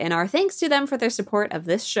Talk, and our thanks to them for their support of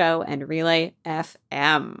this show and Relay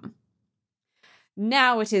FM.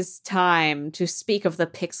 Now it is time to speak of the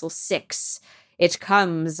Pixel 6. It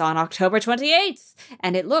comes on October 28th,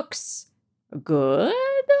 and it looks good.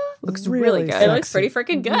 Looks really good. Sexy. It looks pretty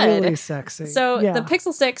freaking good. Really sexy. So the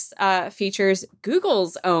Pixel 6 features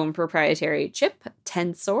Google's own proprietary chip,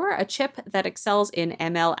 Tensor, a chip that excels in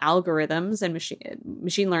ML algorithms and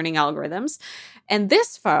machine learning algorithms. And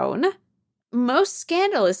this phone, most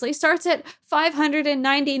scandalously, starts at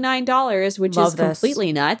 $599, which is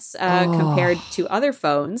completely nuts compared to other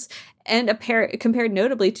phones. And compared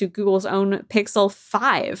notably to Google's own Pixel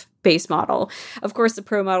 5 base model. Of course, the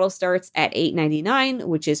Pro model starts at $899,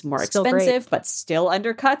 which is more expensive, but still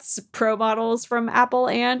undercuts Pro models from Apple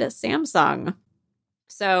and Samsung.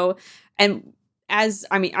 So, and I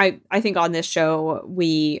think on this show,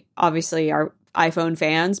 we obviously are iPhone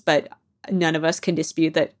fans, but none of us can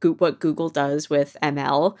dispute that what Google does with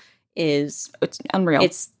ML is it's unreal.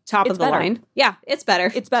 It's top of the line. Yeah, it's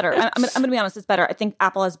better. It's better. I'm going to be honest. It's better. I think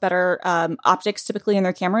Apple has better optics typically in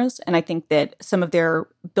their cameras. And I think that some of their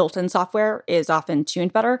built-in software is often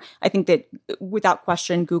tuned better. I think that without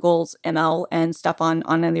question, Google's ML and stuff on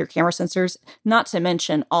their camera sensors, not to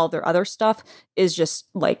mention all their other stuff, is just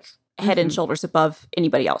like head and shoulders above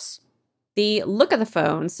anybody else. The look of the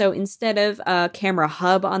phone. So instead of a camera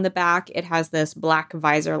hub on the back, it has this black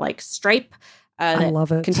visor-like stripe. I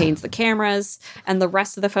love it. Contains the cameras, and the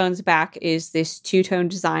rest of the phone's back is this two-tone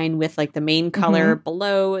design with like the main color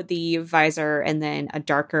below the visor and then a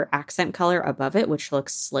darker accent color above it, which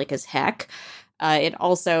looks slick as heck. It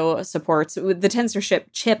also supports, the Tensor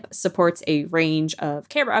chip supports a range of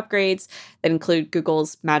camera upgrades that include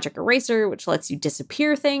Google's Magic Eraser, which lets you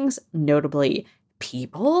disappear things, notably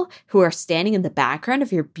people who are standing in the background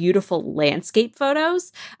of your beautiful landscape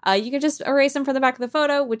photos. You can just erase them from the back of the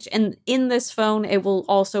photo, which in this phone, it will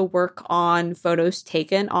also work on photos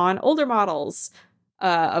taken on older models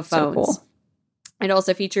of phones. So cool. It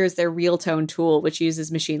also features their Real Tone tool, which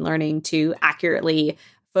uses machine learning to accurately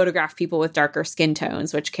photograph people with darker skin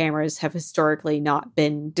tones, which cameras have historically not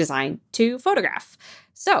been designed to photograph.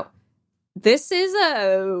 So this is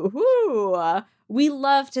we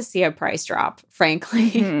love to see a price drop,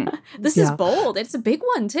 frankly. This is bold. It's a big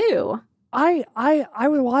one, too. I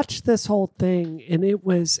would watch this whole thing, and it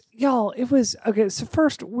was, y'all, it was, okay, so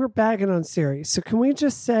first, we're bagging on Siri. So can we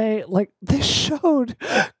just say, like, they showed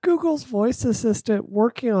Google's voice assistant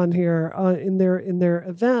working on here in their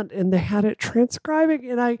event, and they had it transcribing,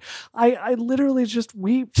 and I literally just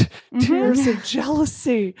wept tears of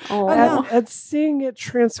jealousy at seeing it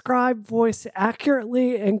transcribe voice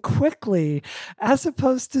accurately and quickly, as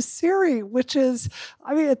opposed to Siri, which is,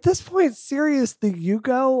 I mean, at this point, Siri is the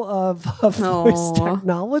Yugo of voice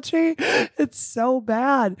technology. It's so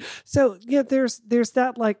bad. So yeah, there's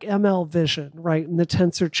that like ML vision, right? And the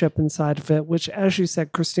Tensor chip inside of it, which, as you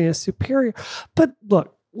said, Christina, is superior. But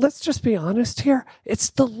look, let's just be honest here.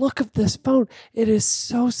 It's the look of this phone. It is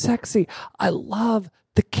so sexy. I love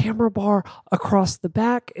the camera bar across the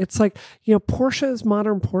back. It's like, you know,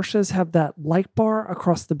 modern Porsches have that light bar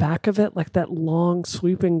across the back of it, like that long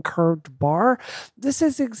sweeping curved bar. This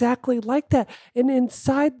is exactly like that. And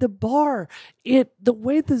inside the bar, the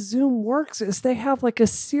way the zoom works is they have like a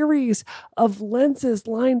series of lenses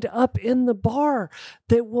lined up in the bar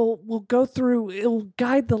that will go through, it'll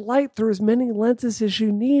guide the light through as many lenses as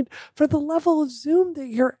you need for the level of zoom that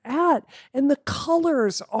you're at. And the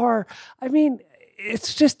colors are, I mean,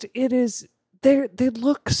 it's just, they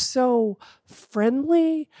look so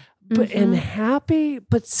friendly and happy,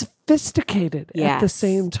 but sophisticated at the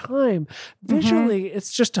same time. Visually,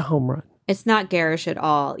 it's just a home run. It's not garish at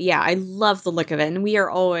all. Yeah, I love the look of it. And we are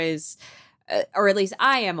always, or at least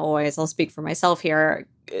I am always, I'll speak for myself here,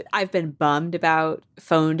 I've been bummed about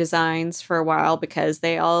phone designs for a while because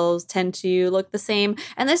they all tend to look the same.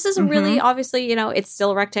 And this is really, obviously, you know, it's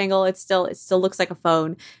still a rectangle. It still looks like a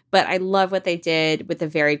phone. But I love what they did with the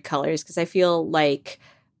varied colors because I feel like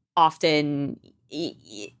often,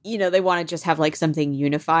 you know, they want to just have like something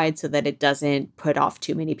unified so that it doesn't put off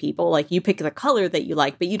too many people. Like you pick the color that you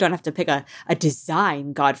like, but you don't have to pick a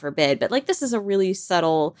design, God forbid. But like this is a really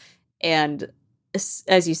subtle and,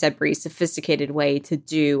 as you said, Bree, sophisticated way to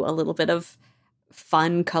do a little bit of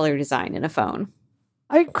fun color design in a phone.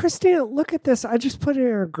 Christina, look at this. I just put it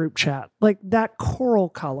in our group chat. Like that coral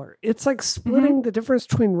color. It's like splitting the difference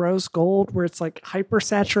between rose gold, where it's like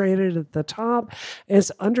hypersaturated at the top, and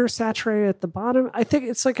it's undersaturated at the bottom. I think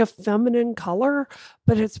it's like a feminine color,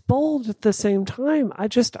 but it's bold at the same time. I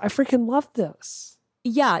freaking love this.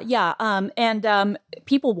 Yeah. And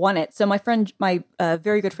people want it. So my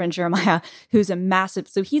very good friend Jeremiah, who's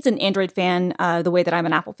so he's an Android fan, the way that I'm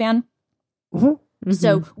an Apple fan.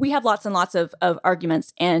 So we have lots and lots of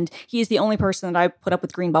arguments, and he's the only person that I put up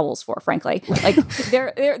with green bubbles for, frankly. Like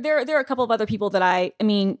there are a couple of other people that I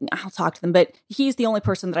mean, I'll talk to them, but he's the only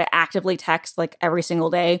person that I actively text like every single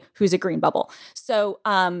day who's a green bubble. So,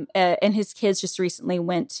 and his kids just recently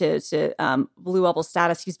went to blue bubble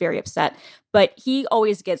status. He's very upset, but he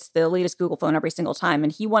always gets the latest Google phone every single time,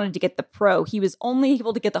 and he wanted to get the Pro. He was only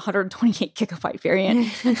able to get the 128 gigabyte variant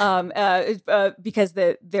because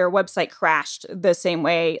their website crashed the same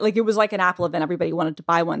way. Like it was like an Apple event. Everybody wanted to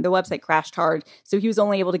buy one. The website crashed hard. So he was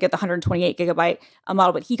only able to get the 128 gigabyte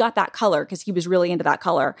model, but he got that color because he was really into that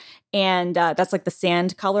color. And that's like the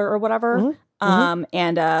sand color or whatever.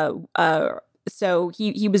 So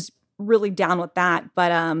he was really down with that.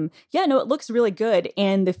 But it looks really good.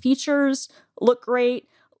 And the features look great.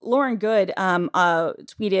 Lauren Good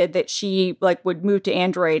tweeted that she like would move to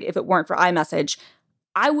Android if it weren't for iMessage.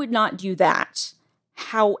 I would not do that.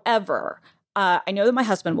 However, I know that my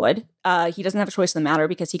husband would. He doesn't have a choice in the matter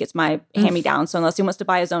because he gets my hand-me-down. So unless he wants to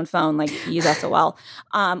buy his own phone, like he's SOL.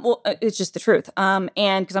 Well, it's just the truth. And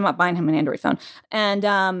because I'm not buying him an Android phone. And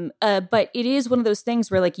but it is one of those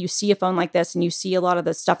things where like you see a phone like this and you see a lot of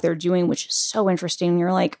the stuff they're doing, which is so interesting. And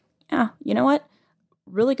you're like, yeah, you know what?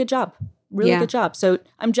 Really good job. Really good job. So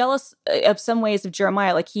I'm jealous of some ways of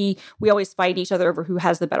Jeremiah. Like we always fight each other over who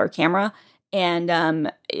has the better camera.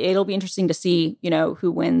 And it'll be interesting to see,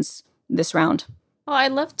 who wins this round. Well,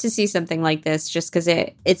 I'd love to see something like this just because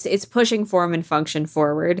it's pushing form and function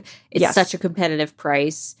forward. It's such a competitive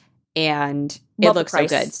price and it looks so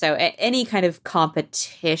good. So any kind of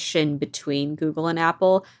competition between Google and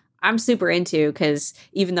Apple, I'm super into because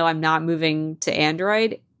even though I'm not moving to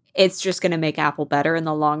Android, it's just going to make Apple better in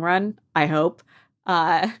the long run, I hope.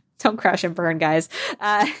 Don't crash and burn, guys.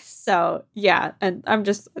 So yeah, and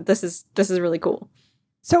this is really cool.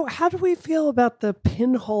 So how do we feel about the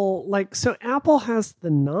pinhole? So Apple has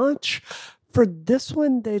the notch. For this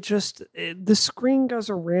one, the screen goes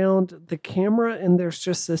around the camera and there's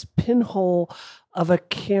just this pinhole of a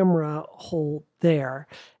camera hole there.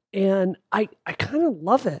 And I kind of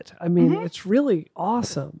love it. I mean, it's really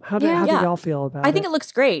awesome. How do y'all feel about it? I think it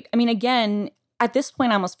looks great. I mean, again, at this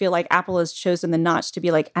point, I almost feel like Apple has chosen the notch to be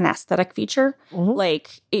like an aesthetic feature.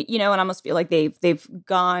 Like, and I almost feel like they've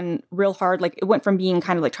gone real hard. Like it went from being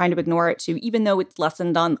kind of like trying to ignore it to, even though it's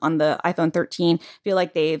lessened on the iPhone 13, I feel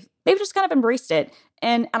like they've just kind of embraced it.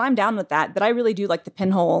 And I'm down with that. But I really do like the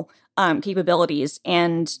pinhole capabilities.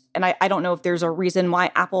 And I don't know if there's a reason why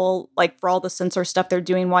Apple, like for all the sensor stuff they're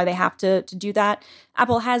doing, why they have to do that.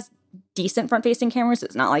 Apple has decent front-facing cameras.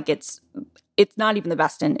 It's not like it's not even the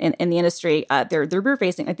best in the industry. Their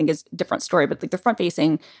rear-facing, I think, is a different story. But like the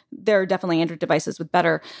front-facing, there are definitely Android devices with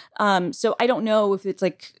better. So I don't know if it's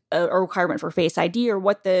like a requirement for Face ID or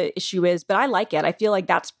what the issue is. But I like it. I feel like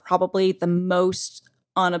that's probably the most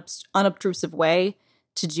unobtrusive way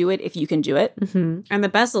to do it if you can do it. And the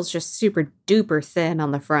bezel's just super duper thin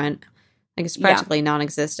on the front. Like it's practically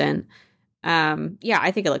non-existent.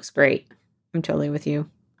 I think it looks great. I'm totally with you.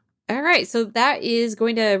 All right, so that is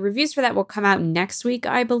reviews for that will come out next week,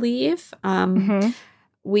 I believe.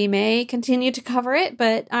 We may continue to cover it,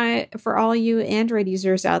 but for all you Android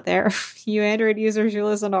users out there, you Android users who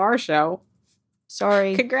listen to our show,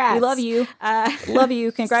 sorry, congrats, we love you, love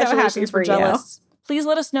you, congratulations, so we're jealous. Please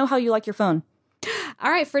let us know how you like your phone. All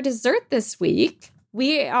right, for dessert this week,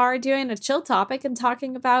 we are doing a chill topic and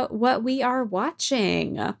talking about what we are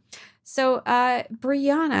watching. So,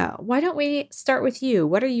 Brianna, why don't we start with you?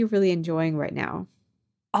 What are you really enjoying right now?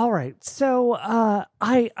 All right. So,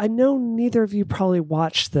 I know neither of you probably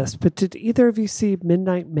watched this, but did either of you see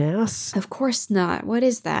Midnight Mass? Of course not. What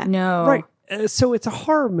is that? No. Right. So it's a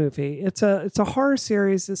horror movie. It's a horror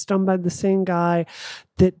series that's done by the same guy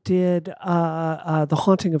that did The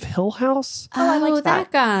Haunting of Hill House. Oh, I like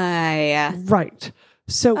that guy. Right.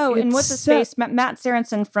 So and what's his face? Matt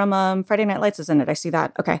Sorensen from Friday Night Lights is in it. I see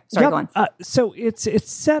that. Okay, sorry, go on. So it's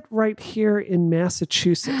set right here in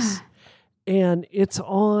Massachusetts. And it's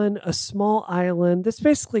on a small island that's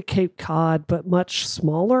basically Cape Cod, but much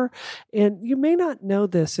smaller. And you may not know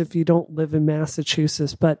this if you don't live in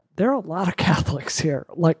Massachusetts, but there are a lot of Catholics here,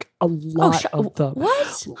 like a lot of them.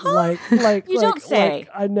 What? Like you don't say.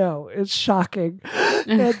 I know, it's shocking.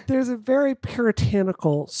 And there's a very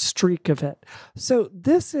puritanical streak of it. So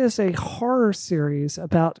this is a horror series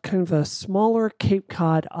about kind of a smaller Cape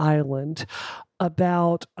Cod island.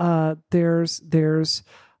 About there's.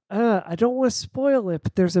 I don't want to spoil it,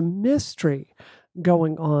 but there's a mystery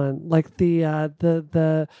going on. Like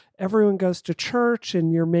the everyone goes to church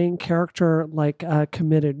and your main character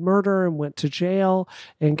committed murder and went to jail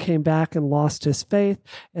and came back and lost his faith.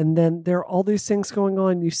 And then there are all these things going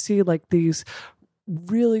on. You see like these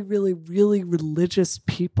really, really, really religious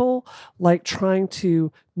people like trying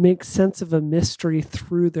to make sense of a mystery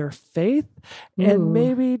through their faith and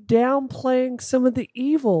maybe downplaying some of the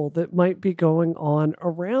evil that might be going on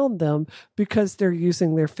around them because they're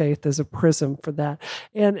using their faith as a prism for that.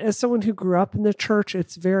 And as someone who grew up in the church,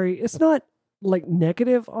 it's not like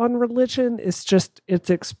negative on religion. It's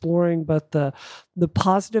exploring both the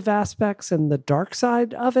positive aspects and the dark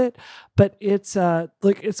side of it. But it's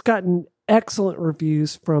gotten excellent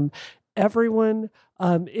reviews from everyone.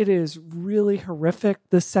 It is really horrific.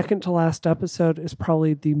 The second to last episode is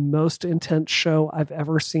probably the most intense show I've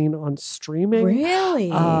ever seen on streaming.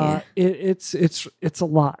 Really? It's a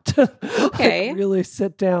lot. Okay. Really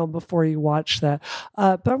sit down before you watch that.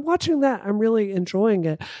 But I'm watching that. I'm really enjoying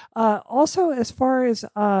it. Also, as far as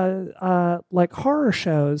like horror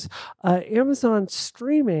shows, Amazon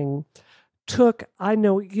streaming took I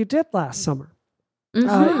Know What You Did Last summer. If you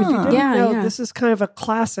didn't know, this is kind of a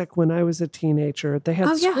classic. When I was a teenager, they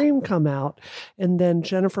had Scream come out, and then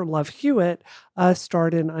Jennifer Love Hewitt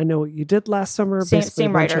starred in I Know What You Did Last Summer.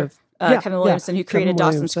 Same writer. Kevin Williamson, who created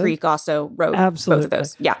Dawson's Creek, also wrote both of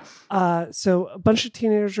those. Yeah. So a bunch of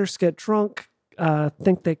teenagers get drunk,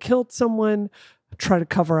 think they killed someone, try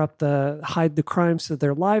to hide the crime so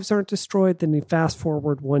their lives aren't destroyed. Then you fast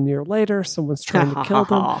forward 1 year later, someone's trying to kill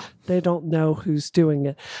them. They don't know who's doing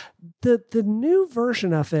it. The new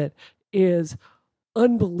version of it is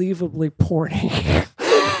unbelievably porny.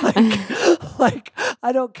 like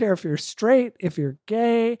I don't care if you're straight, if you're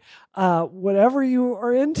gay, whatever you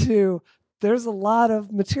are into, there's a lot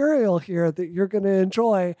of material here that you're going to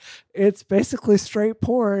enjoy. It's basically straight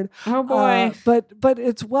porn. Oh boy! But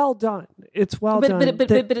it's well done. It's well done.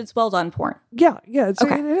 But it's well done porn. Yeah. It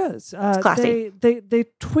is. It's classy. They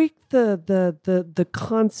tweaked the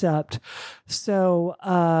concept. So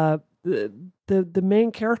the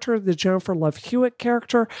main character, the Jennifer Love Hewitt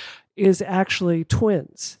character, is actually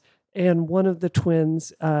twins. And one of the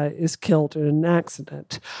twins is killed in an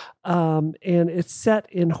accident. And it's set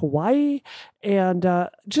in Hawaii. And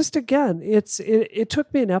just again, it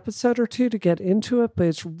took me an episode or two to get into it, but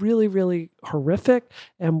it's really, really horrific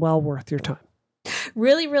and well worth your time.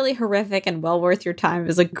 Really, really horrific and well worth your time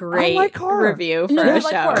is a great review for a show.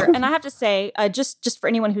 Horror. And I have to say, just for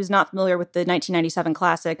anyone who's not familiar with the 1997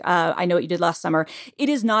 classic, I Know What You Did Last Summer, it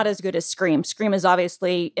is not as good as Scream. Scream is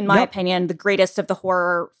obviously, in my opinion, the greatest of the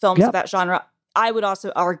horror films of that genre. I would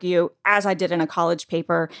also argue, as I did in a college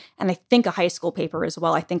paper, and I think a high school paper as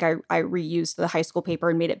well, I think I reused the high school paper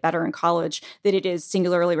and made it better in college, that it is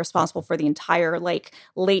singularly responsible for the entire late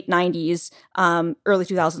 90s, early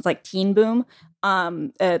 2000s, teen boom.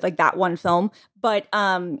 That one film, but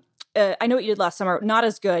I Know What You Did Last Summer, not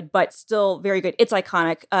as good, but still very good. It's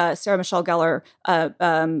iconic. Sarah Michelle Gellar,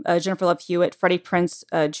 Jennifer Love Hewitt, Freddie Prinze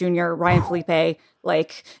Jr., Ryan Felipe,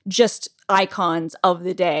 just icons of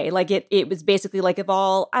the day. It was basically if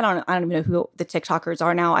all, I don't even know who the TikTokers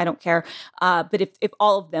are now. I don't care. But if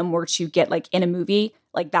all of them were to get in a movie,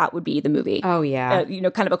 that would be the movie. Oh yeah.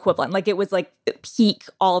 Kind of equivalent. It was peak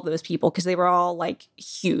all of those people because they were all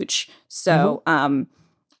huge. So,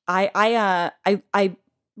 I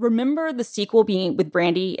remember the sequel being with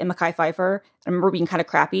Brandy and Mekhi Phifer. I remember being kind of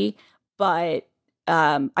crappy, but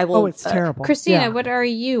I will. Oh, it's terrible. Christina, what are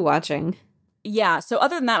you watching? Yeah. So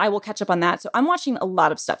other than that, I will catch up on that. So I'm watching a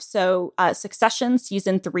lot of stuff. So Succession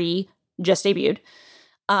season 3 just debuted.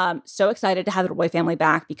 So excited to have the Roy family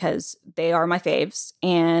back because they are my faves.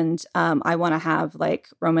 And I want to have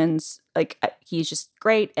Roman's, he's just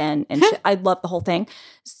great. And I love the whole thing.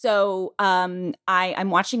 So I'm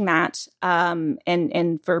watching that.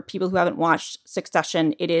 And for people who haven't watched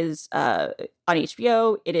Succession, it is on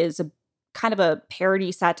HBO. It is a kind of a parody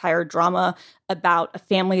satire drama about a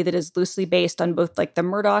family that is loosely based on both the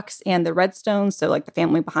Murdochs and the Redstones. So the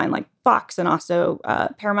family behind Fox and also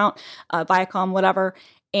Paramount, Viacom, whatever.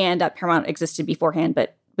 And Paramount existed beforehand,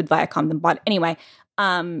 but with Viacom then bought anyway.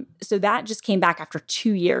 So that just came back after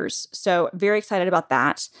 2 years. So very excited about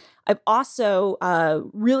that. I've also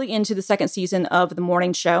really into the second season of The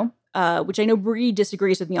Morning Show, which I know Brie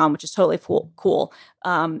disagrees with me on, which is totally cool.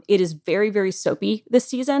 It is very, very soapy this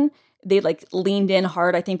season. They leaned in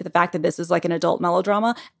hard, I think, to the fact that this is an adult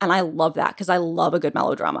melodrama. And I love that because I love a good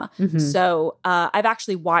melodrama. Mm-hmm. So I've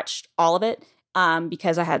actually watched all of it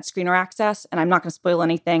because I had screener access, and I'm not going to spoil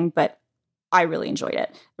anything, but I really enjoyed it.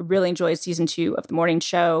 I really enjoyed season 2 of The Morning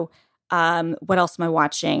Show. What else am I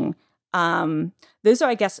watching? Those are,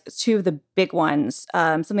 I guess, 2 of the big ones.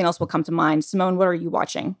 Something else will come to mind. Simone, what are you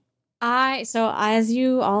watching? So as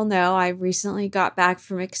you all know, I recently got back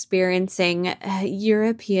from experiencing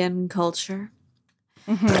European culture.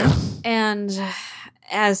 Mm-hmm. And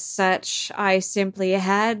as such, I simply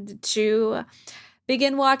had to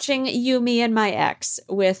begin watching You, Me, and My Ex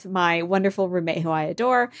with my wonderful roommate who I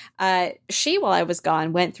adore. She, while I was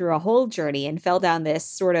gone, went through a whole journey and fell down this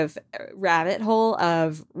sort of rabbit hole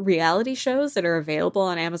of reality shows that are available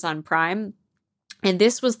on Amazon Prime. And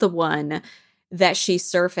this was the one that she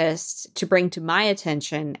surfaced to bring to my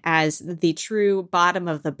attention as the true bottom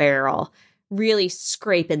of the barrel, really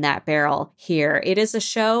scraping that barrel here. It is a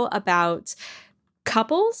show about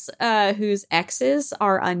couples whose exes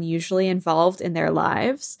are unusually involved in their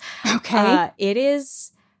lives. Okay. It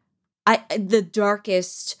is the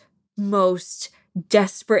darkest, most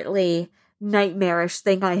desperately nightmarish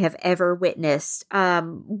thing I have ever witnessed.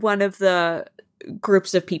 One of the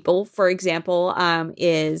groups of people, for example,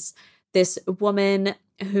 is this woman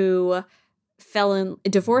who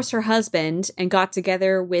divorced her husband and got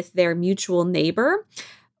together with their mutual neighbor,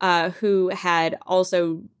 who had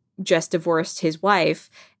also just divorced his wife.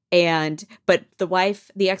 But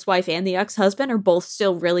the ex-wife and the ex-husband are both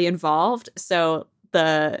still really involved. So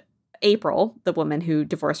April, the woman who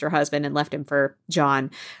divorced her husband and left him for John,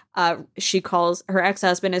 she calls her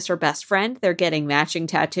ex-husband as her best friend. They're getting matching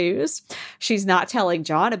tattoos. She's not telling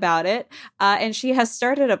John about it. And she has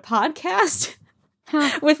started a podcast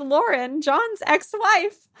with Lauren, John's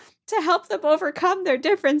ex-wife, to help them overcome their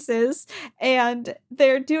differences. And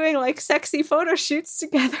they're doing like sexy photo shoots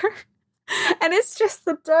together. And it's just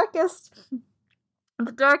the darkest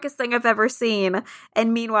thing I've ever seen.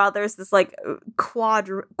 And meanwhile, there's this like quad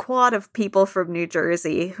of people from New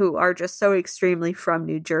Jersey who are just so extremely from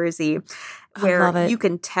New Jersey, where you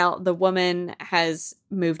can tell the woman has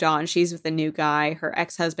moved on. She's with a new guy. Her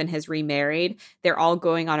ex-husband has remarried. They're all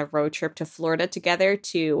going on a road trip to Florida together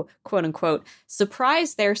to, quote unquote,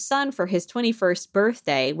 surprise their son for his 21st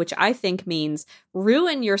birthday, which I think means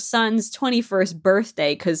ruin your son's 21st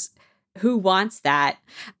birthday, because who wants that?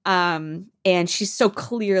 And she's so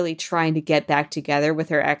clearly trying to get back together with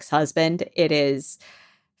her ex-husband. It is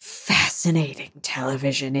fascinating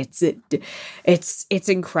television. It's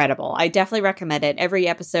incredible. I definitely recommend it. Every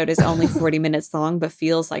episode is only 40 minutes long, but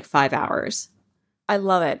feels like 5 hours. I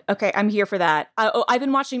love it. Okay, I'm here for that. I've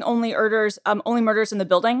been watching Only Murders in the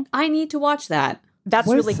Building. I need to watch that. That's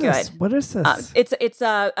really good. What is this? It's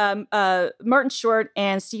Martin Short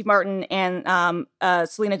and Steve Martin and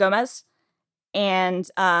Selena Gomez, and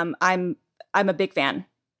I'm a big fan.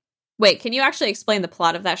 Wait, can you actually explain the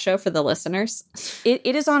plot of that show for the listeners?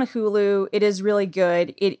 It is on Hulu. It is really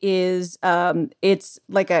good. It is it's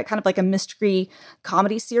like a kind of like a mystery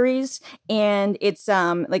comedy series, and it's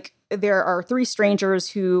like there are 3 strangers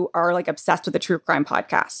who are like obsessed with a true crime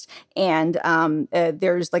podcast, and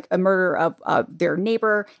there's like a murder of their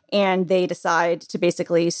neighbor, and they decide to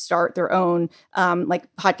basically start their own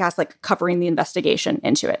like podcast, like covering the investigation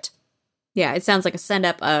into it. Yeah, it sounds like a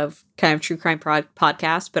send-up of kind of true crime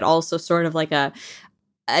podcast, but also sort of like a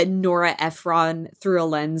Nora Ephron through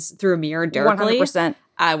a mirror, darkly. 100%.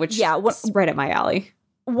 Which is right at my alley.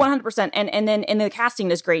 100%. And then the casting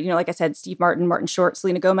is great. You know, like I said, Steve Martin, Martin Short,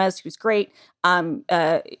 Selena Gomez, who's great.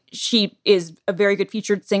 She is a very good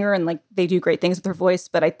featured singer, and like they do great things with her voice.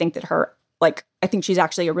 But I think that I think she's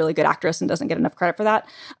actually a really good actress and doesn't get enough credit for that.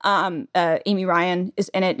 Amy Ryan is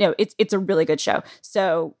in it. No, it's a really good show.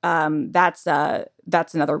 So that's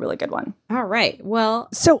another really good one. All right. Well,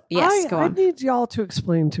 so yes, I need y'all to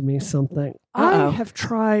explain to me something. Uh-oh. I have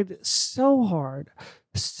tried so hard,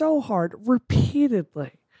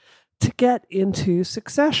 repeatedly to get into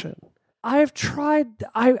Succession. I have tried.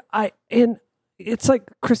 And it's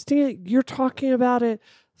like, Christina, you're talking about it.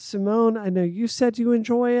 Simone, I know you said you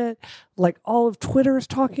enjoy it. Like all of Twitter is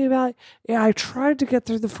talking about it. Yeah, I tried to get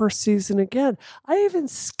through the first season again. I even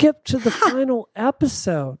skipped to the final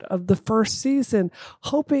episode of the first season,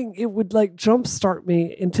 hoping it would like jumpstart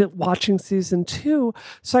me into watching season 2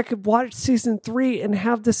 so I could watch season 3 and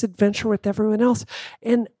have this adventure with everyone else.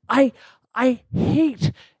 And I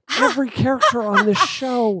hate every character on this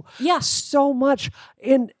show so much.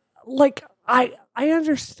 And like, I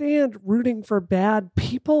understand rooting for bad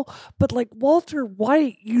people, but like Walter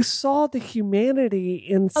White, you saw the humanity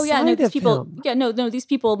inside these people. him. Yeah, no, these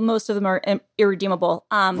people, most of them are irredeemable.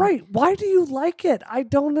 Right? Why do you like it? I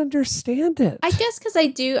don't understand it. I guess because I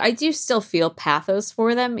do still feel pathos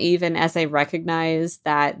for them, even as I recognize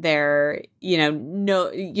that they're,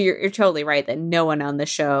 you're totally right that no one on the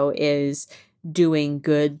show is doing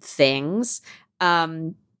good things.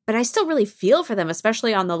 But I still really feel for them,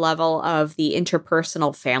 especially on the level of the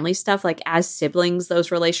interpersonal family stuff. Like as siblings,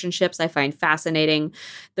 those relationships I find fascinating.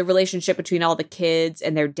 The relationship between all the kids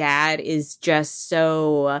and their dad is just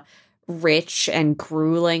so rich and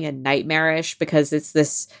grueling and nightmarish because it's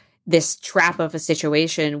this trap of a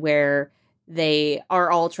situation where they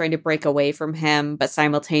are all trying to break away from him, but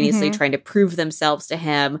simultaneously trying to prove themselves to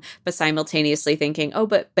him, but simultaneously thinking, oh,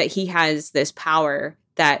 but he has this power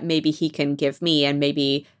that maybe he can give me, and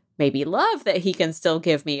maybe love that he can still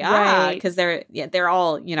give me. Right. Because they're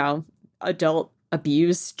all, adult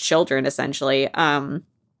abused children essentially,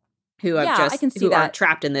 who are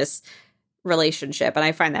trapped in this relationship. And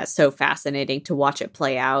I find that so fascinating to watch it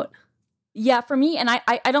play out. Yeah, for me, and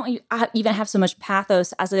I don't even have so much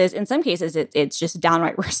pathos as it is. In some cases, it's just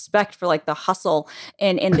downright respect for like the hustle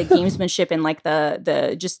and the gamesmanship and like the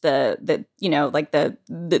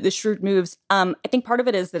shrewd moves. I think part of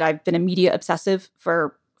it is that I've been a media obsessive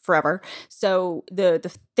for forever. So the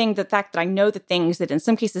fact that I know the things that in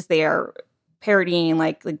some cases they are parodying,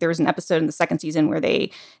 like there was an episode in the second season where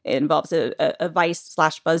it involves a Vice /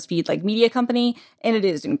 BuzzFeed like media company, and it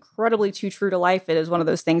is incredibly too true to life. It is one of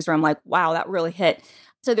those things where I'm like, wow, that really hit.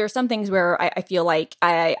 So there are some things where I feel like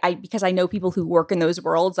I because I know people who work in those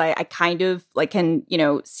worlds, I kind of like can,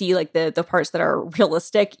 see like the parts that are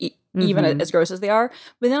realistic, even as gross as they are.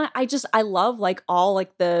 But then I love like all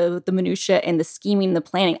like the minutia and the scheming, the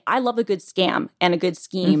planning. I love a good scam and a good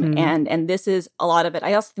scheme. And this is a lot of it.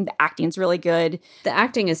 I also think the acting is really good. The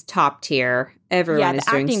acting is top tier. Everyone is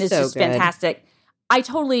doing so good. The acting is just fantastic. I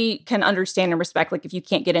totally can understand and respect, like, if you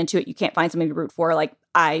can't get into it, you can't find something to root for. Like,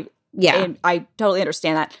 and I totally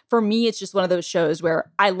understand that. For me, it's just one of those shows where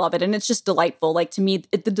I love it. And it's just delightful. Like, to me,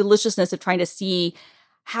 the deliciousness of trying to see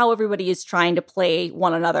how everybody is trying to play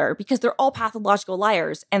one another, because they're all pathological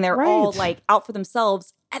liars and they're all like out for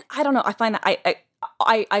themselves. And I don't know. I find that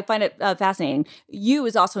I find it fascinating. You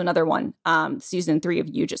is also another one. Season 3 of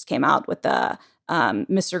You just came out with the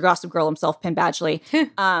Mr. Gossip Girl himself, Penn Badgley.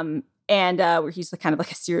 And where he's kind of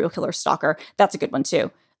like a serial killer stalker. That's a good one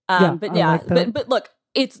too. But look,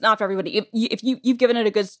 it's not for everybody. If you've given it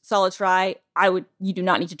a good solid try, you do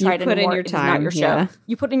not need to try it anymore. You put in your time. It is not your show.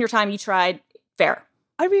 You put in your time. You tried. Fair.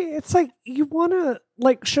 I mean, it's like you want to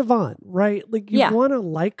like Siobhan, right? Like you want to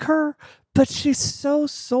like her, but she's so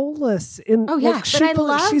soulless. But I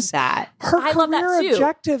love that. Her career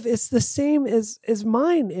objective is the same as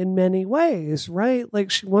mine in many ways, right?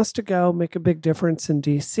 Like she wants to go make a big difference in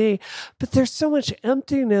DC, but there's so much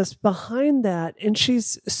emptiness behind that, and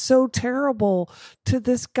she's so terrible to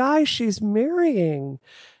this guy she's marrying,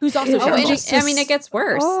 who's also terrible. It gets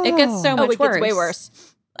worse. It gets so much worse. It gets way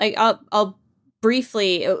worse. Like I'll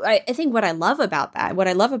briefly, I think what I love about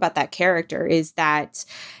that character is that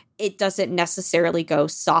it doesn't necessarily go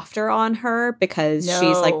softer on her because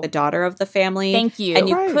she's like the daughter of the family. Thank you. And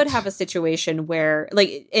you could have a situation where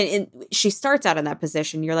like she starts out in that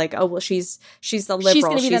position. You're like, oh, well, she's the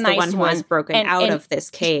liberal. She's the one who has broken out of this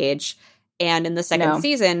cage. And in the second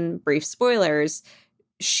season, brief spoilers,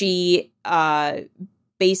 she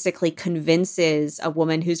basically convinces a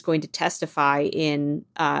woman who's going to testify in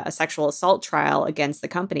a sexual assault trial against the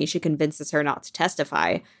company. She convinces her not to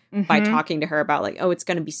testify by talking to her about like, oh, it's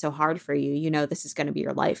going to be so hard for you. You know, this is going to be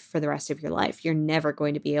your life for the rest of your life. You're never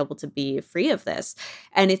going to be able to be free of this.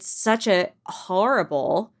 And it's such a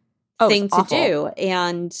horrible thing to do.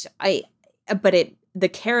 And the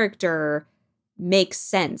character makes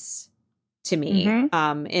sense to me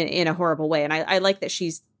in a horrible way. And I like that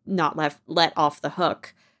she's not let off the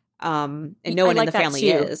hook, and no one in the family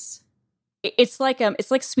is. It's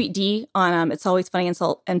like Sweet D on It's Always Funny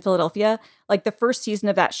in Philadelphia. Like the first season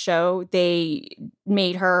of that show, they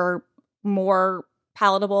made her more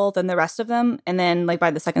palatable than the rest of them, and then like by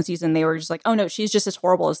the second season, they were just like, oh no, she's just as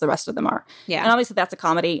horrible as the rest of them are. Yeah, and obviously that's a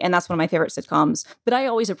comedy, and that's one of my favorite sitcoms. But I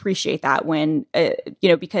always appreciate that when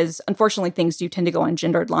because unfortunately things do tend to go on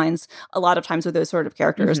gendered lines a lot of times with those sort of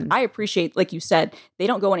characters. I appreciate, like you said, they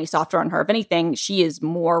don't go any softer on her. If anything, she is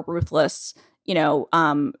more ruthless,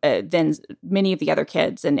 than many of the other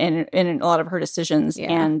kids, and in a lot of her decisions.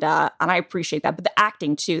 And I appreciate that. But the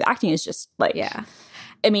acting too. The acting is just like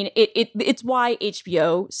I mean, it's why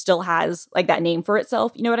HBO still has like that name for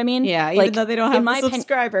itself. You know what I mean? Yeah, even though they don't have the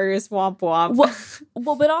subscribers, womp womp.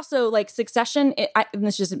 Well, but also like Succession, and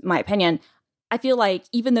this is just my opinion, I feel like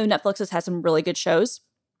even though Netflix has had some really good shows,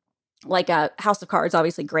 like House of Cards,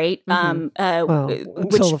 obviously great. Until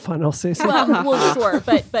the final season. Well, sure,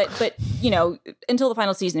 but until the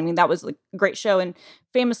final season, I mean, that was like a great show, and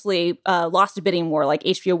famously lost a bidding war. Like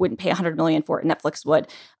HBO wouldn't pay $100 million for it, Netflix would,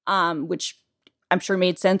 which I'm sure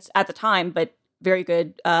made sense at the time, but very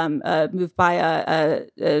good move by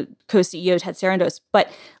co-CEO Ted Sarandos.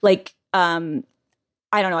 But like,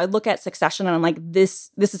 I don't know. I look at Succession and I'm like,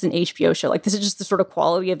 this is an HBO show. Like, this is just the sort of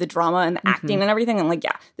quality of the drama and the acting and everything. I'm like,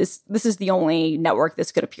 yeah, this is the only network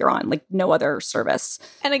this could appear on. Like, no other service.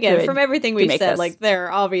 And again, from everything we've said, like, there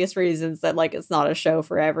are obvious reasons that like it's not a show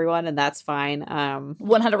for everyone, and that's fine.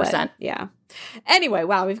 100%. Yeah. Anyway,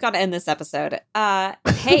 wow, we've got to end this episode.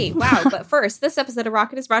 Hey, wow. But first, this episode of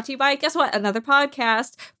Rocket is brought to you by, guess what? Another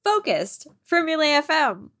podcast, Focused from Relay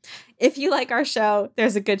FM. If you like our show,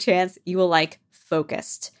 there's a good chance you will like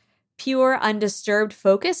Focused. Pure, undisturbed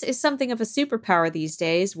focus is something of a superpower these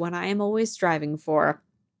days, one I am always striving for.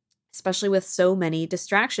 Especially with so many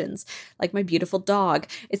distractions, like my beautiful dog.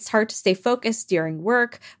 It's hard to stay focused during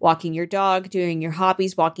work, walking your dog, doing your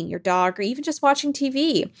hobbies, walking your dog, or even just watching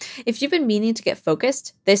TV. If you've been meaning to get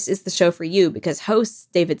focused, this is the show for you, because hosts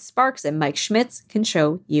David Sparks and Mike Schmitz can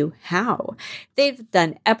show you how. They've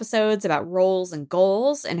done episodes about roles and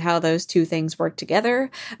goals and how those two things work together,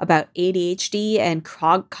 about ADHD and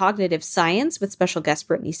cognitive science with special guest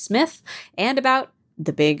Brittany Smith, and about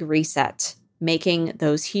the Big Reset. making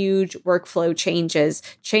those huge workflow changes,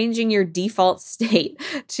 changing your default state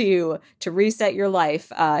to reset your life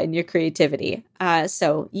and your creativity.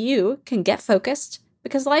 So you can get focused,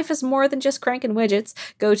 because life is more than just cranking widgets.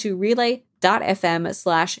 Go to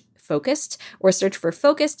relay.fm/focused or search for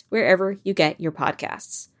Focused wherever you get your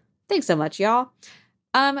podcasts. Thanks so much, y'all.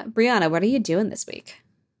 Brianna, what are you doing this week?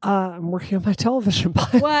 I'm working on my television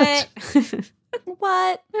pilot. What?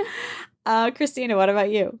 What? Christina, what about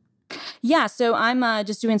you? Yeah, so I'm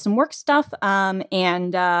just doing some work stuff,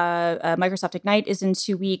 and Microsoft Ignite is in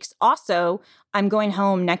 2 weeks. Also, I'm going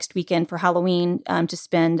home next weekend for Halloween to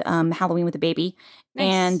spend Halloween with the baby. Nice.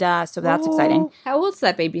 And so that's exciting. How old's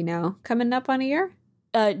that baby now? Coming up on a year?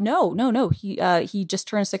 No. He just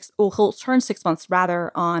turned 6. Well, he'll turn 6 months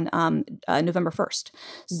rather on November 1st.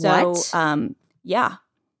 So, what? Yeah.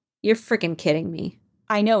 You're freaking kidding me.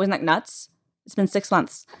 I know. Isn't that nuts? It's been 6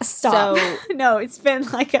 months. Stop. So, no, it's been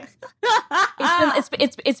like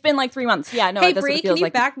it's been like 3 months. Yeah, no. Hey, Bree, can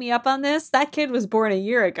you back me up on this? That kid was born a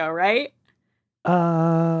year ago, right?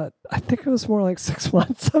 I think it was more like 6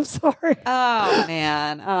 months. I'm sorry. Oh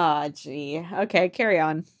man. Oh gee. Okay, carry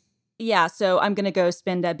on. Yeah, so I'm gonna go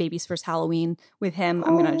spend baby's first Halloween with him.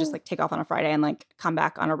 I'm gonna just like take off on a Friday and like come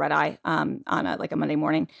back on a red eye on a Monday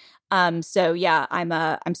morning. So yeah,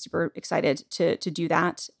 I'm super excited to do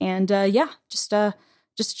that, and just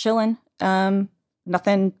chilling.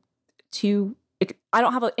 Nothing too. I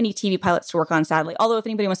don't have any TV pilots to work on, sadly. Although if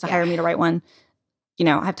anybody wants to hire me to write one,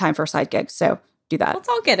 I have time for a side gig, so do that. Let's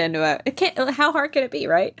all get into it. How hard can it be,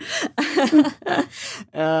 right?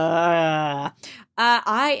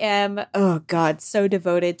 I am, oh God, so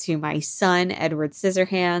devoted to my son, Edward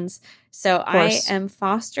Scissorhands. So I am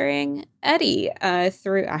fostering Eddie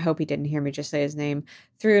through, I hope he didn't hear me just say his name,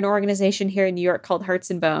 through an organization here in New York called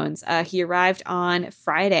Hearts and Bones. He arrived on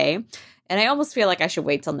Friday, and I almost feel like I should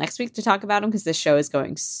wait till next week to talk about him because this show is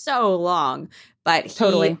going so long. But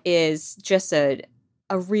he is just a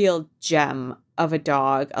real gem of a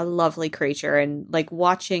dog, a lovely creature, and like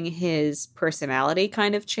watching his personality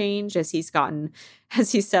kind of change as he's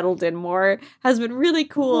settled in more has been really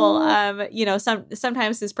cool.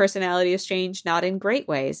 Sometimes his personality has changed, not in great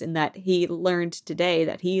ways, in that he learned today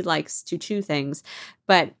that he likes to chew things,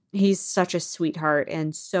 but he's such a sweetheart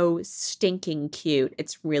and so stinking cute.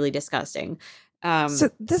 It's really disgusting. So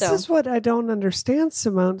this is what I don't understand,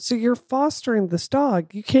 Simone. So you're fostering this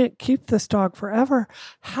dog. You can't keep this dog forever.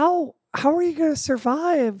 How are you going to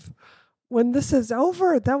survive when this is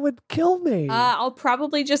over? That would kill me. I'll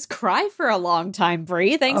probably just cry for a long time,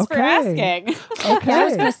 Bree. Thanks for asking. Okay. I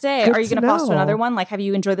was going to say, are you going to foster another one? Like, have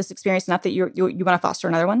you enjoyed this experience enough that you want to foster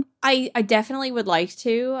another one? I definitely would like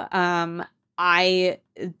to. I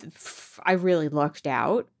really lucked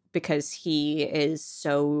out, because he is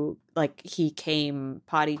so, like, he came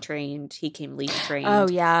potty trained, he came lead trained. Oh,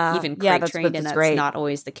 yeah. Even crate trained, and that's great. Not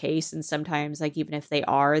always the case. And sometimes, like, even if they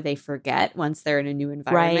are, they forget once they're in a new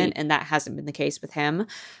environment. Right. And that hasn't been the case with him.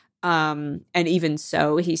 And even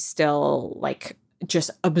so, he's still, like,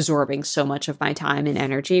 just absorbing so much of my time and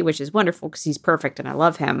energy, which is wonderful because he's perfect and I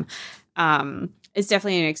love him. It's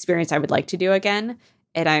definitely an experience I would like to do again.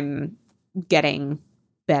 And I'm getting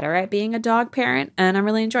better at being a dog parent, and I'm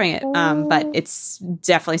really enjoying it. But it's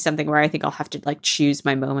definitely something where I think I'll have to like choose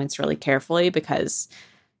my moments really carefully, because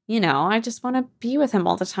I just want to be with him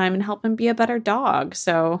all the time and help him be a better dog.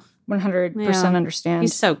 So 100% understand.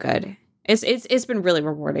 He's so good. It's been really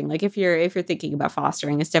rewarding. Like if you're thinking about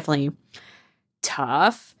fostering, it's definitely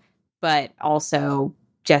tough, but also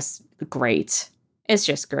just great. It's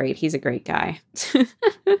just great. He's a great guy.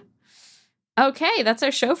 Okay, that's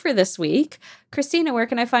our show for this week. Christina, where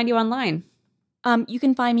can I find you online? You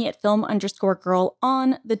can find me at film_girl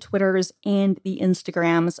on the Twitters and the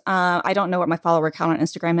Instagrams. I don't know what my follower count on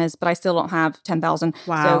Instagram is, but I still don't have 10,000.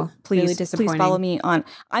 Wow. So please follow me on.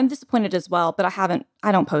 I'm disappointed as well, but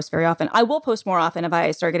I don't post very often. I will post more often if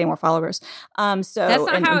I start getting more followers. That's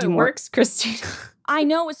not how it works, Christina. I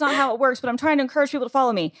know it's not how it works, but I'm trying to encourage people to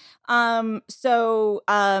follow me. So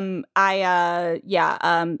follow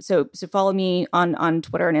me on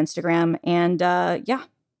Twitter and Instagram, and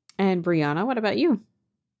And Brianna, what about you?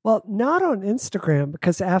 Well, not on Instagram,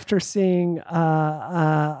 because after seeing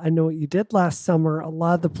I Know What You Did Last Summer, a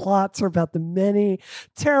lot of the plots are about the many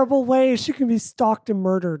terrible ways you can be stalked and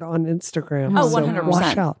murdered on Instagram. Oh, 100%. So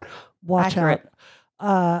watch out. Accurate.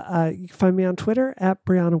 You can find me on Twitter at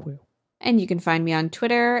Brianna Wu. And you can find me on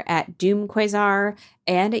Twitter at DoomQuasar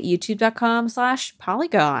and at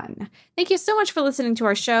youtube.com/Polygon. Thank you so much for listening to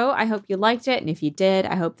our show. I hope you liked it. And if you did,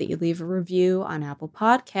 I hope that you leave a review on Apple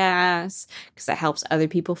Podcasts because that helps other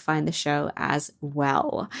people find the show as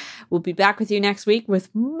well. We'll be back with you next week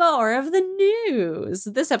with more of the news.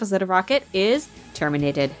 This episode of Rocket is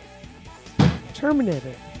terminated.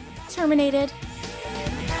 Terminated. Terminated.